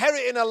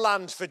 inheriting a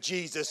land for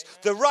Jesus,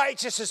 the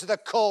righteousness of the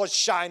cause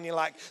shining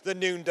like the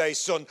noonday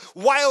sun,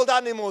 wild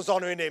animals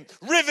honoring him,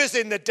 rivers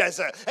in the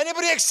desert.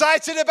 Anybody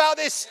excited about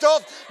this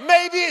stuff?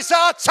 Maybe it's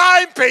our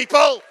time,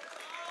 people.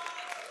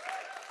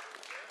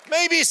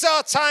 Maybe it's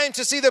our time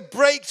to see the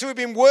breakthrough we've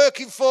been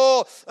working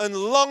for and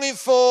longing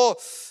for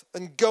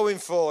and going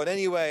for. And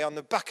anyway, on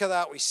the back of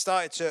that, we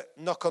started to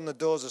knock on the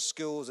doors of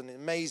schools, and it's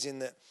amazing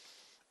that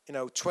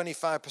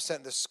 25%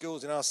 of the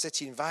schools in our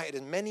city invited,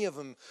 and many of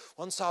them,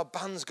 once our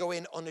bands go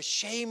in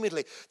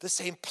unashamedly, they're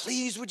saying,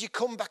 please, would you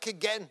come back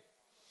again?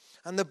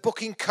 And they're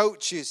booking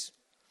coaches.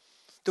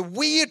 The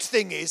weird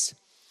thing is,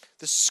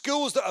 the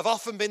schools that have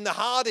often been the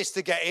hardest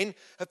to get in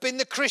have been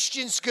the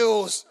Christian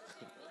schools.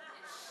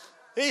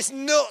 It's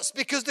nuts,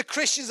 because the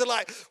Christians are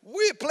like,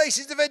 we're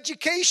places of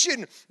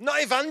education,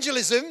 not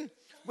evangelism.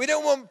 We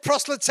don't want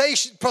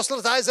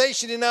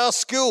proselytization in our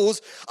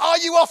schools. Are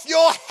you off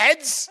your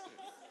heads?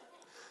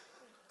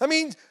 I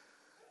mean,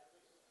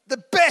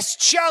 the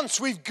best chance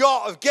we've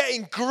got of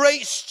getting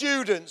great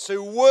students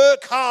who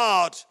work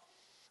hard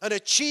and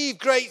achieve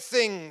great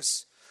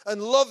things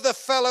and love their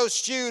fellow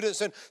students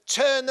and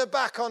turn their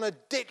back on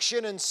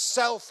addiction and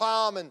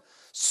self-harm and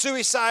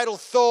suicidal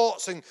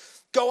thoughts and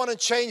go on and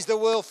change the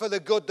world for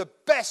the good. The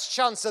best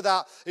chance of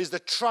that is the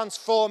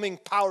transforming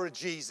power of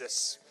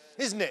Jesus,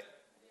 isn't it?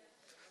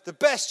 The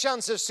best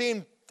chance of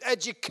seeing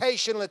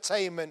educational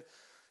attainment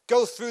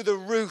go through the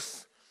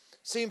roof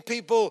Seeing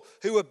people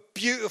who are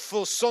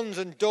beautiful sons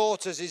and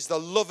daughters is the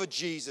love of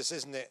Jesus,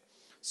 isn't it?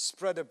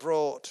 Spread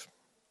abroad.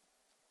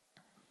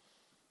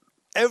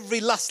 Every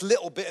last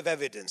little bit of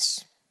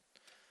evidence,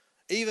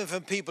 even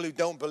from people who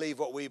don't believe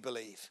what we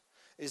believe,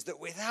 is that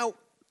without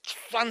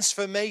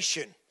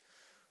transformation,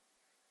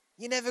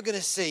 you're never going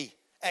to see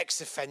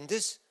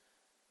ex-offenders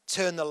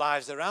turn their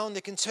lives around.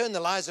 They can turn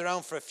their lives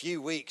around for a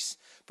few weeks,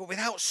 but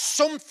without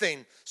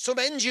something, some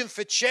engine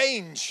for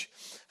change.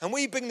 And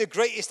we bring the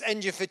greatest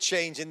engine for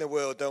change in the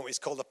world, don't we? It's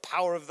called the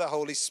power of the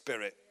Holy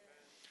Spirit.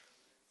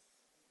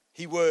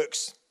 He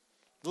works.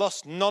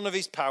 Lost none of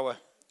his power.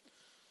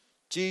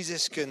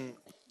 Jesus can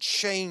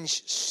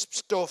change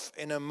stuff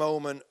in a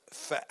moment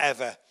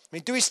forever. I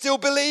mean, do we still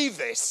believe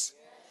this?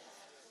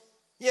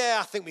 Yeah,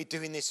 I think we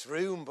do in this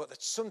room, but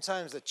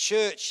sometimes the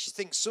church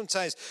thinks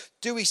sometimes,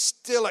 do we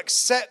still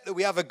accept that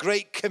we have a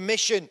great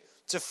commission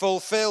to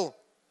fulfill?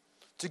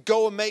 To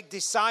go and make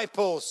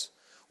disciples.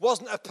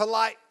 Wasn't a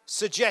polite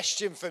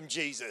suggestion from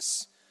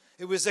Jesus.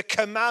 It was a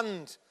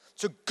command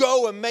to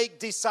go and make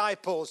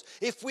disciples.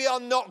 If we are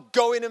not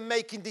going and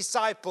making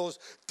disciples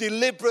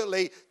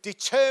deliberately,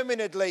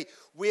 determinedly,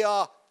 we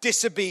are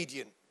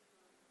disobedient.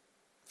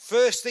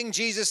 First thing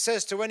Jesus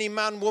says to any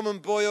man, woman,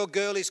 boy or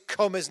girl is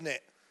come, isn't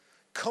it?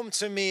 Come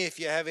to me if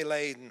you're heavy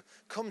laden.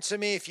 Come to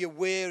me if you're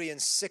weary and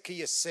sick of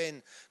your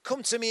sin.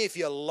 Come to me if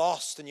you're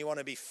lost and you want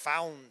to be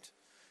found.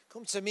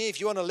 Come to me if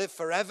you want to live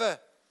forever.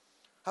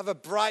 Have a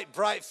bright,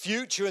 bright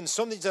future and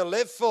something to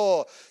live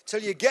for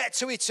till you get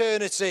to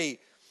eternity.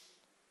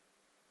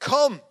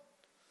 Come.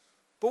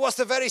 But what's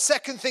the very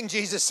second thing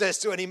Jesus says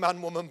to any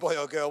man, woman, boy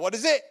or girl? What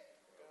is it?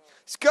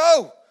 Let's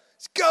go.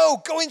 Let's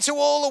go. Go into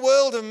all the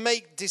world and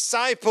make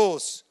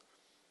disciples.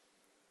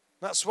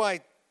 That's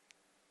why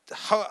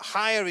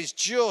Higher is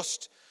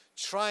just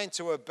trying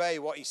to obey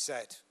what he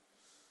said.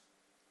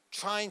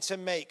 Trying to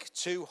make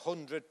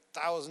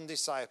 200,000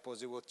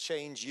 disciples who will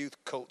change youth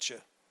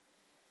culture.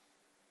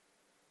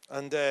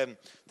 And there's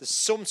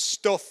some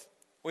stuff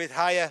with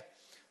Higher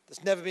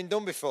that's never been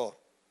done before.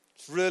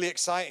 It's really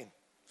exciting.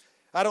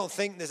 I don't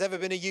think there's ever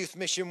been a youth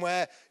mission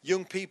where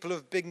young people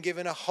have been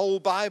given a whole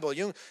Bible.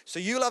 So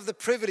you'll have the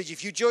privilege,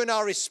 if you join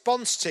our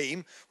response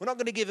team, we're not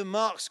going to give them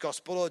Mark's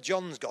gospel or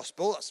John's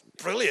gospel. That's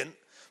brilliant.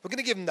 We're going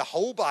to give them the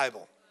whole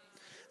Bible.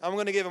 And we're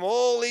going to give them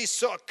all these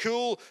sort of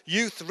cool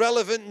youth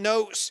relevant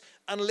notes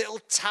and little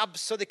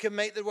tabs so they can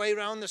make their way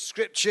around the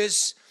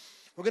scriptures.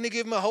 We're going to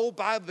give them a whole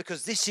Bible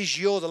because this is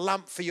the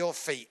lamp for your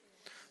feet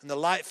and the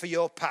light for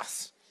your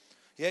path.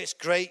 Yeah, it's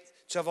great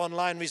to have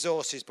online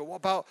resources, but what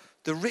about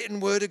the written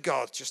word of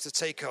God just to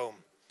take home?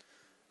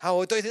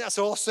 How don't you think that's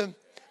awesome?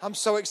 I'm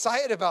so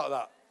excited about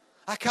that.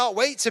 I can't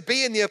wait to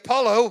be in the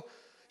Apollo.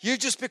 You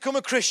just become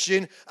a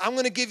Christian. I'm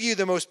going to give you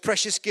the most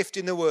precious gift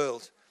in the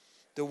world.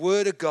 The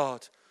word of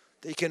God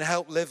that you can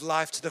help live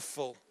life to the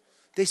full.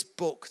 This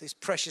book, this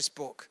precious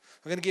book.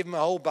 We're going to give them a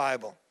whole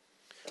Bible.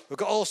 We've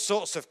got all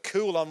sorts of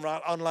cool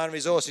online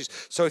resources.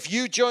 So if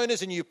you join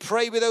us and you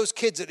pray with those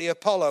kids at the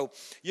Apollo,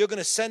 you're going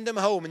to send them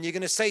home and you're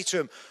going to say to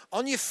them,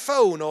 on your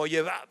phone or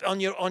on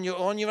your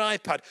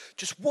iPad,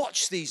 just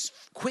watch these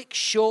quick,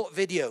 short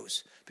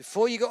videos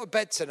before you go to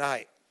bed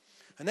tonight.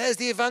 And there's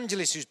the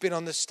evangelist who's been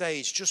on the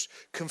stage, just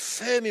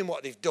confirming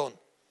what they've done.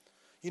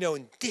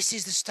 And this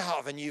is the start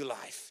of a new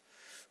life.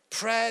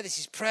 Prayer, this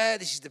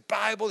is the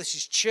Bible, this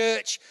is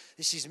church,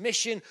 this is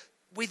mission.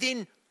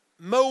 Within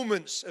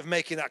moments of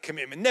making that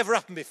commitment. Never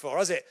happened before,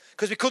 has it?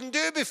 Because we couldn't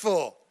do it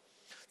before.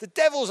 The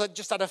devil's had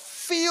just had a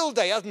field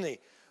day, hasn't he,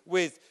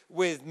 with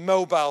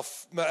mobile,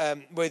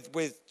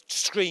 with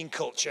screen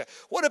culture.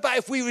 What about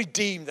if we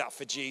redeem that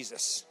for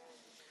Jesus?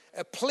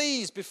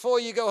 Please,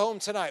 before you go home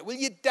tonight, will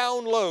you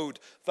download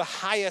the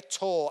Higher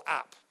Tour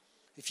app?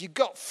 If you've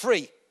got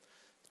free,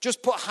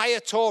 just put Higher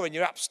Tour in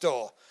your app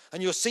store.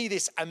 And you'll see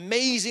this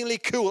amazingly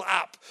cool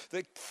app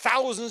that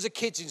thousands of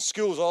kids in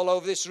schools all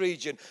over this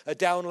region are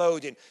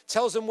downloading.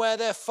 Tells them where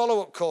their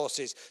follow-up course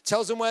is.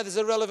 Tells them where there's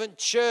a relevant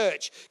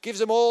church. Gives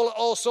them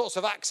all sorts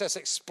of access.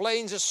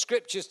 Explains the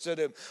scriptures to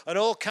them. And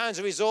all kinds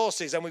of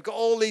resources. And we've got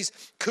all these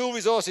cool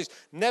resources.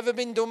 Never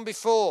been done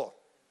before.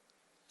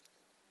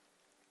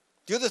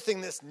 The other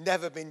thing that's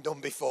never been done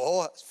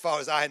before, as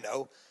far as I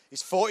know,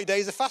 is 40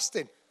 days of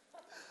fasting.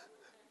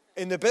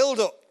 In the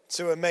build-up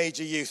to a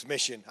major youth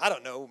mission. I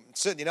don't know,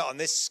 certainly not on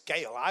this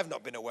scale. I've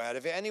not been aware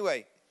of it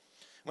anyway.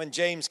 When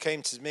James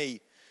came to me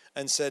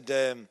and said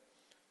the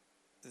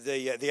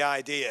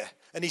idea,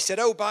 and he said,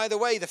 oh, by the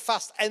way, the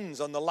fast ends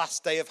on the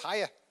last day of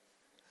Higher.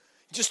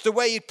 Just the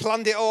way he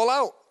planned it all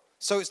out.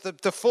 So it's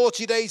the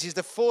 40 days is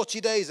the 40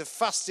 days of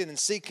fasting and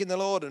seeking the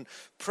Lord and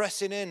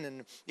pressing in.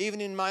 And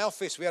even in my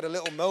office, we had a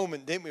little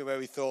moment, didn't we, where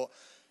we thought,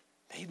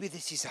 maybe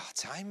this is our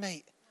time,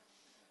 mate.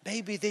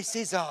 Maybe this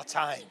is our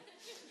time.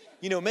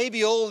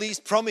 Maybe all these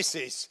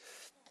promises,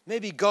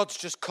 maybe God's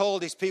just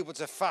called his people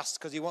to fast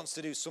because he wants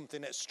to do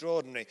something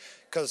extraordinary.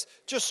 Because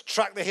just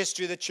track the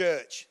history of the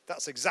church.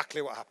 That's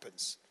exactly what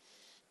happens.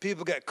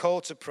 People get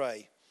called to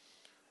pray,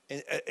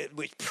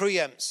 which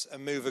preempts a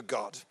move of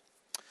God.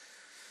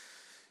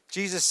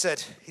 Jesus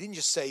said, he didn't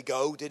just say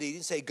go, did he? He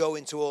didn't say go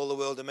into all the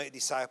world and make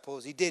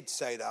disciples. He did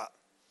say that.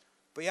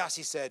 But he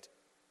actually said,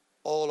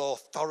 all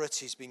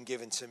authority has been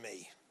given to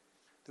me.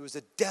 There was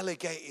a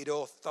delegated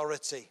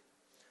authority.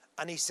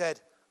 And he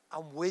said,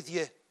 I'm with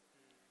you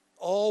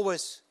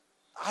always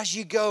as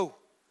you go.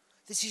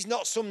 This is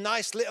not some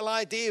nice little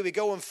idea. We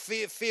go in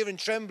fear and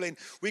trembling.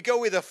 We go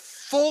with the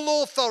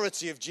full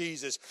authority of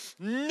Jesus.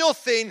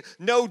 Nothing,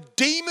 no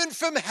demon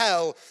from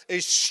hell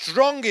is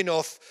strong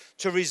enough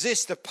to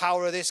resist the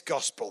power of this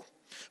gospel.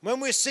 When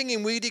we're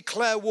singing, we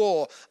declare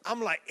war,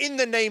 I'm like, in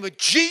the name of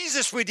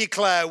Jesus, we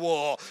declare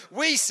war.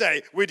 We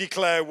say, we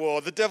declare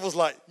war. The devil's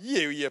like,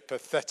 you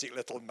pathetic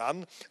little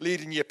man,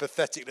 leading your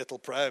pathetic little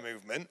prayer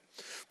movement.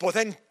 But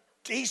then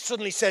he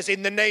suddenly says,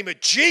 in the name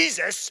of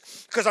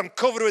Jesus, because I'm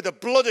covered with the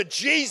blood of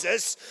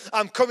Jesus,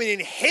 I'm coming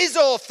in his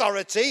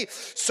authority.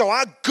 So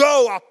I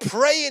go, I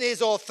pray in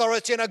his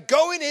authority, and I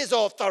go in his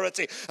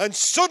authority. And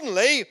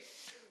suddenly,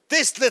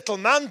 this little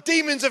man,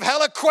 demons of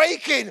hell are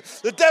quaking.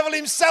 The devil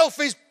himself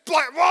is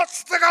like,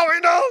 what's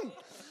going on?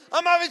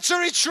 I'm having to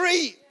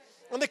retreat.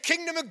 And the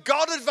kingdom of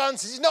God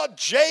advances. It's not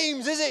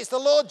James, is it? It's the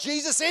Lord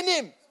Jesus in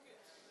him.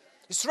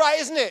 It's right,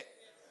 isn't it?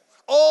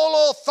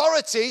 All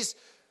authorities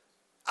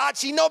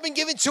actually not been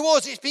given to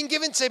us, it's been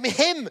given to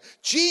him.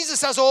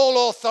 Jesus has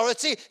all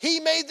authority. He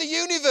made the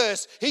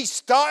universe. He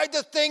started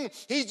the thing.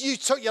 You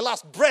took your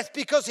last breath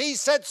because he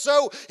said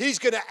so. He's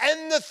going to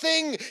end the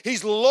thing.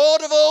 He's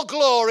Lord of all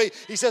glory.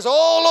 He says,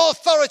 all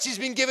authority has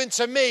been given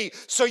to me.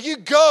 So you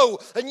go,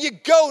 and you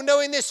go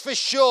knowing this for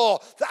sure,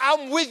 that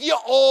I'm with you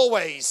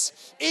always,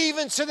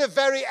 even to the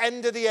very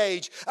end of the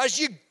age. As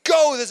you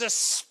go, there's a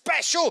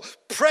special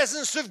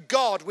presence of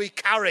God we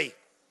carry.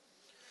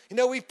 You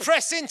know, we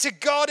press into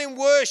God in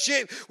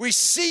worship, we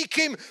seek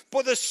him,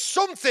 but there's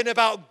something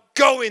about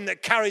going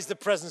that carries the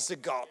presence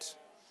of God.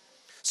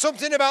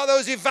 Something about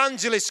those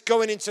evangelists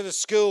going into the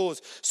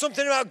schools,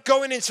 something about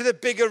going into the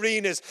big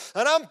arenas.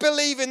 And I'm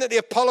believing that the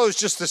Apollo's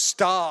just the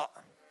start.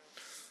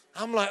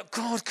 I'm like,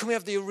 God, can we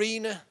have the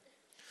arena?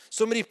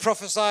 Somebody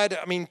prophesied,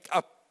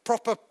 a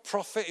proper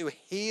prophet who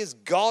hears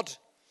God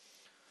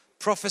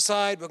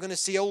prophesied, we're going to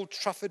see Old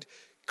Trafford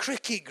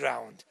cricket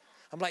ground.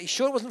 I'm like, you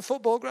sure it wasn't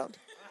football ground?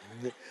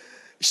 You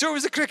sure it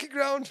was a cricket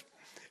ground?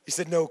 He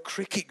said, no,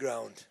 cricket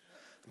ground.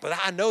 But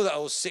I know that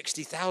holds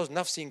 60,000.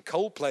 I've seen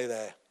Coldplay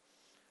there.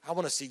 I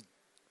want to see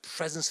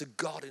presence of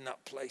God in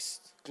that place.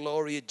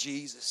 Glory of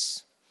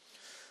Jesus.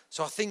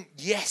 So I think,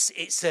 yes,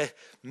 it's a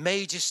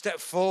major step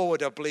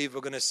forward, I believe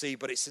we're going to see,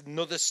 but it's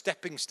another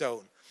stepping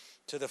stone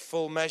to the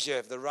full measure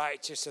of the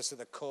righteousness of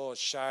the cause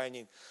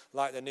shining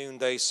like the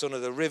noonday sun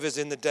of the rivers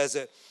in the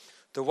desert,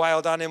 the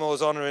wild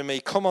animals honoring me.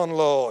 Come on,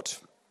 Lord.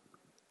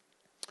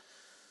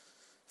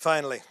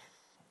 Finally,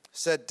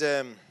 said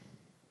there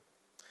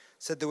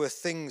were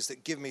things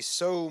that give me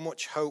so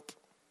much hope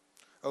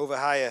over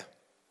higher.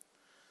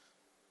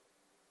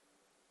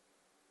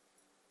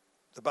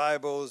 The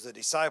Bibles, the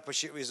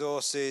discipleship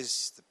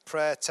resources, the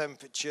prayer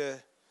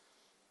temperature,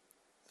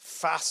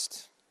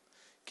 fast,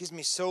 gives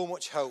me so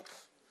much hope.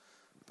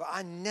 But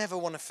I never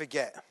want to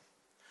forget.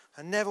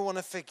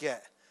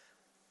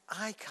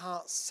 I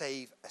can't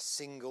save a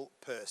single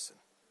person.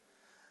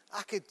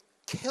 I could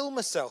kill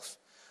myself.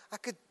 I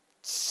could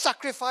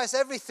sacrifice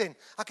everything.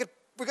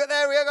 We got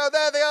there,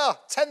 there they are.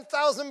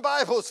 10,000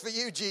 Bibles for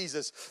you,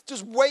 Jesus.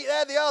 Just wait,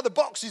 there they are, the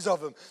boxes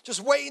of them. Just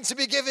waiting to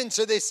be given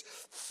to this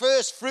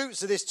first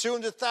fruits of this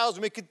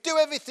 200,000. We could do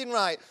everything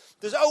right.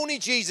 There's only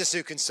Jesus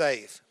who can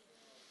save.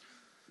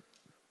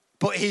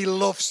 But he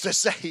loves to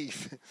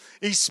save.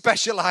 He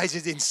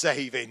specializes in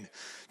saving.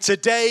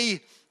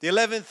 Today, the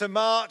 11th of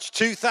March,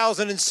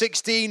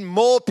 2016,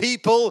 more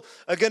people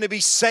are going to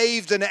be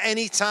saved than at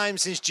any time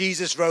since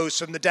Jesus rose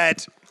from the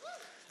dead.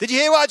 Did you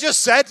hear what I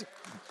just said?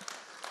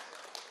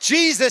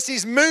 Jesus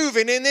is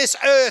moving in this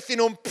earth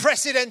in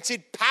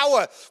unprecedented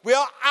power. We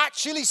are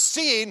actually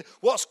seeing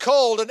what's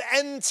called an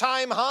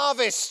end-time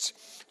harvest.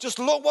 Just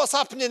look what's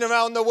happening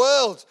around the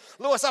world.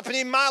 Look what's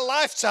happening in my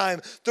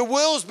lifetime. The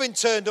world's been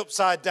turned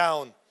upside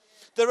down.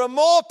 There are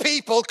more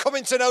people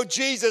coming to know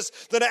Jesus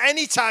than at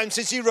any time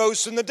since he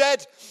rose from the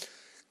dead.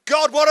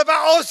 God, what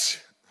about us?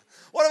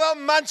 What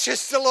about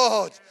Manchester,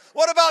 Lord?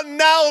 What about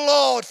now,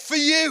 Lord, for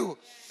you?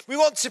 We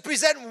want to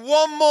present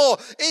one more.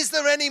 Is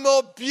there any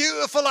more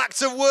beautiful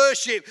act of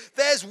worship?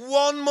 There's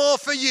one more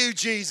for you,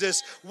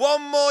 Jesus.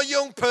 One more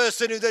young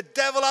person who the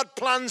devil had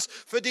plans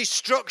for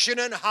destruction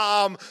and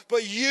harm,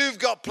 but you've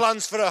got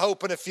plans for a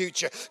hope and a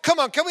future. Come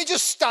on, can we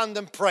just stand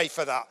and pray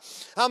for that?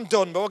 I'm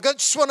done, but I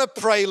just want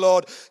to pray,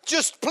 Lord.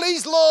 Just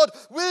please, Lord,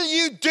 will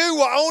you do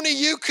what only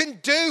you can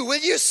do? Will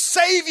you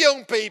save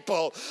young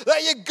people?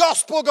 Let your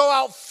gospel go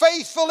out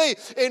faithfully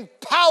in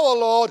power,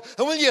 Lord,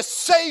 and will you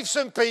save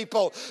some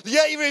people?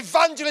 Yet you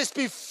evangelists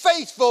be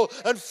faithful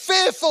and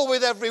fearful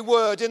with every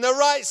word in the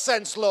right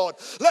sense, Lord.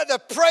 Let the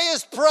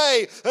prayers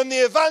pray and the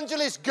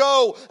evangelists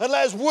go, and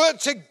let us work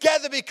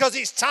together because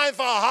it's time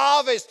for a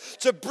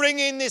harvest to bring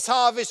in this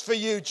harvest for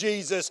you,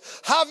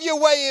 Jesus. Have your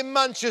way in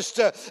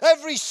Manchester.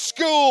 Every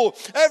school,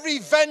 every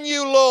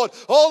venue, Lord,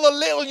 all the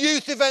little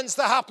youth events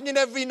that are happening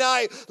every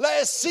night.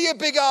 Let us see a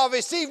big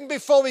harvest even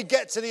before we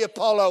get to the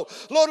Apollo.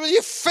 Lord, will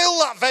you fill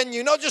that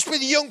venue, not just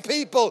with young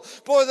people,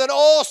 but with an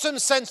awesome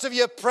sense of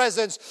your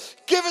presence.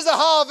 Give us a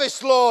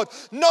harvest, Lord,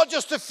 not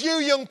just a few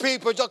young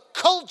people, but a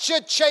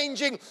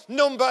culture-changing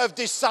number of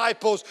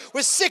disciples.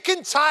 We're sick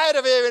and tired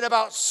of hearing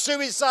about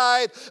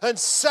suicide and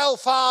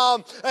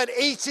self-harm and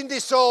eating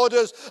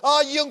disorders.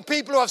 Our young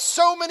people who have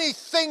so many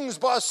things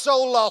but are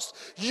so lost.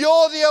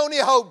 You're the only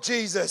hope,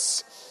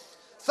 Jesus.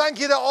 Thank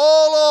you that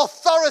all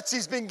authority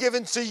has been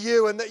given to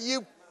you, and that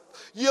you'll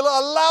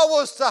allow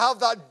us to have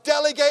that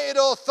delegated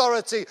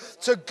authority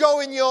to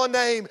go in your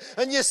name.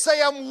 And you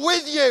say, I'm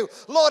with you.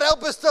 Lord,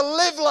 help us to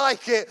live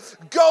like it,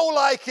 go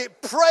like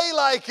it, pray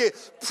like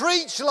it,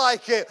 preach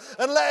like it,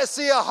 and let us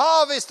see a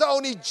harvest that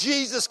only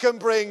Jesus can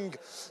bring.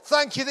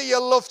 Thank you that you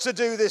love to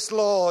do this,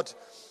 Lord.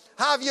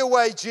 Have your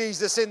way,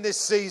 Jesus, in this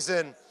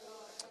season.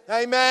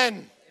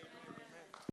 Amen.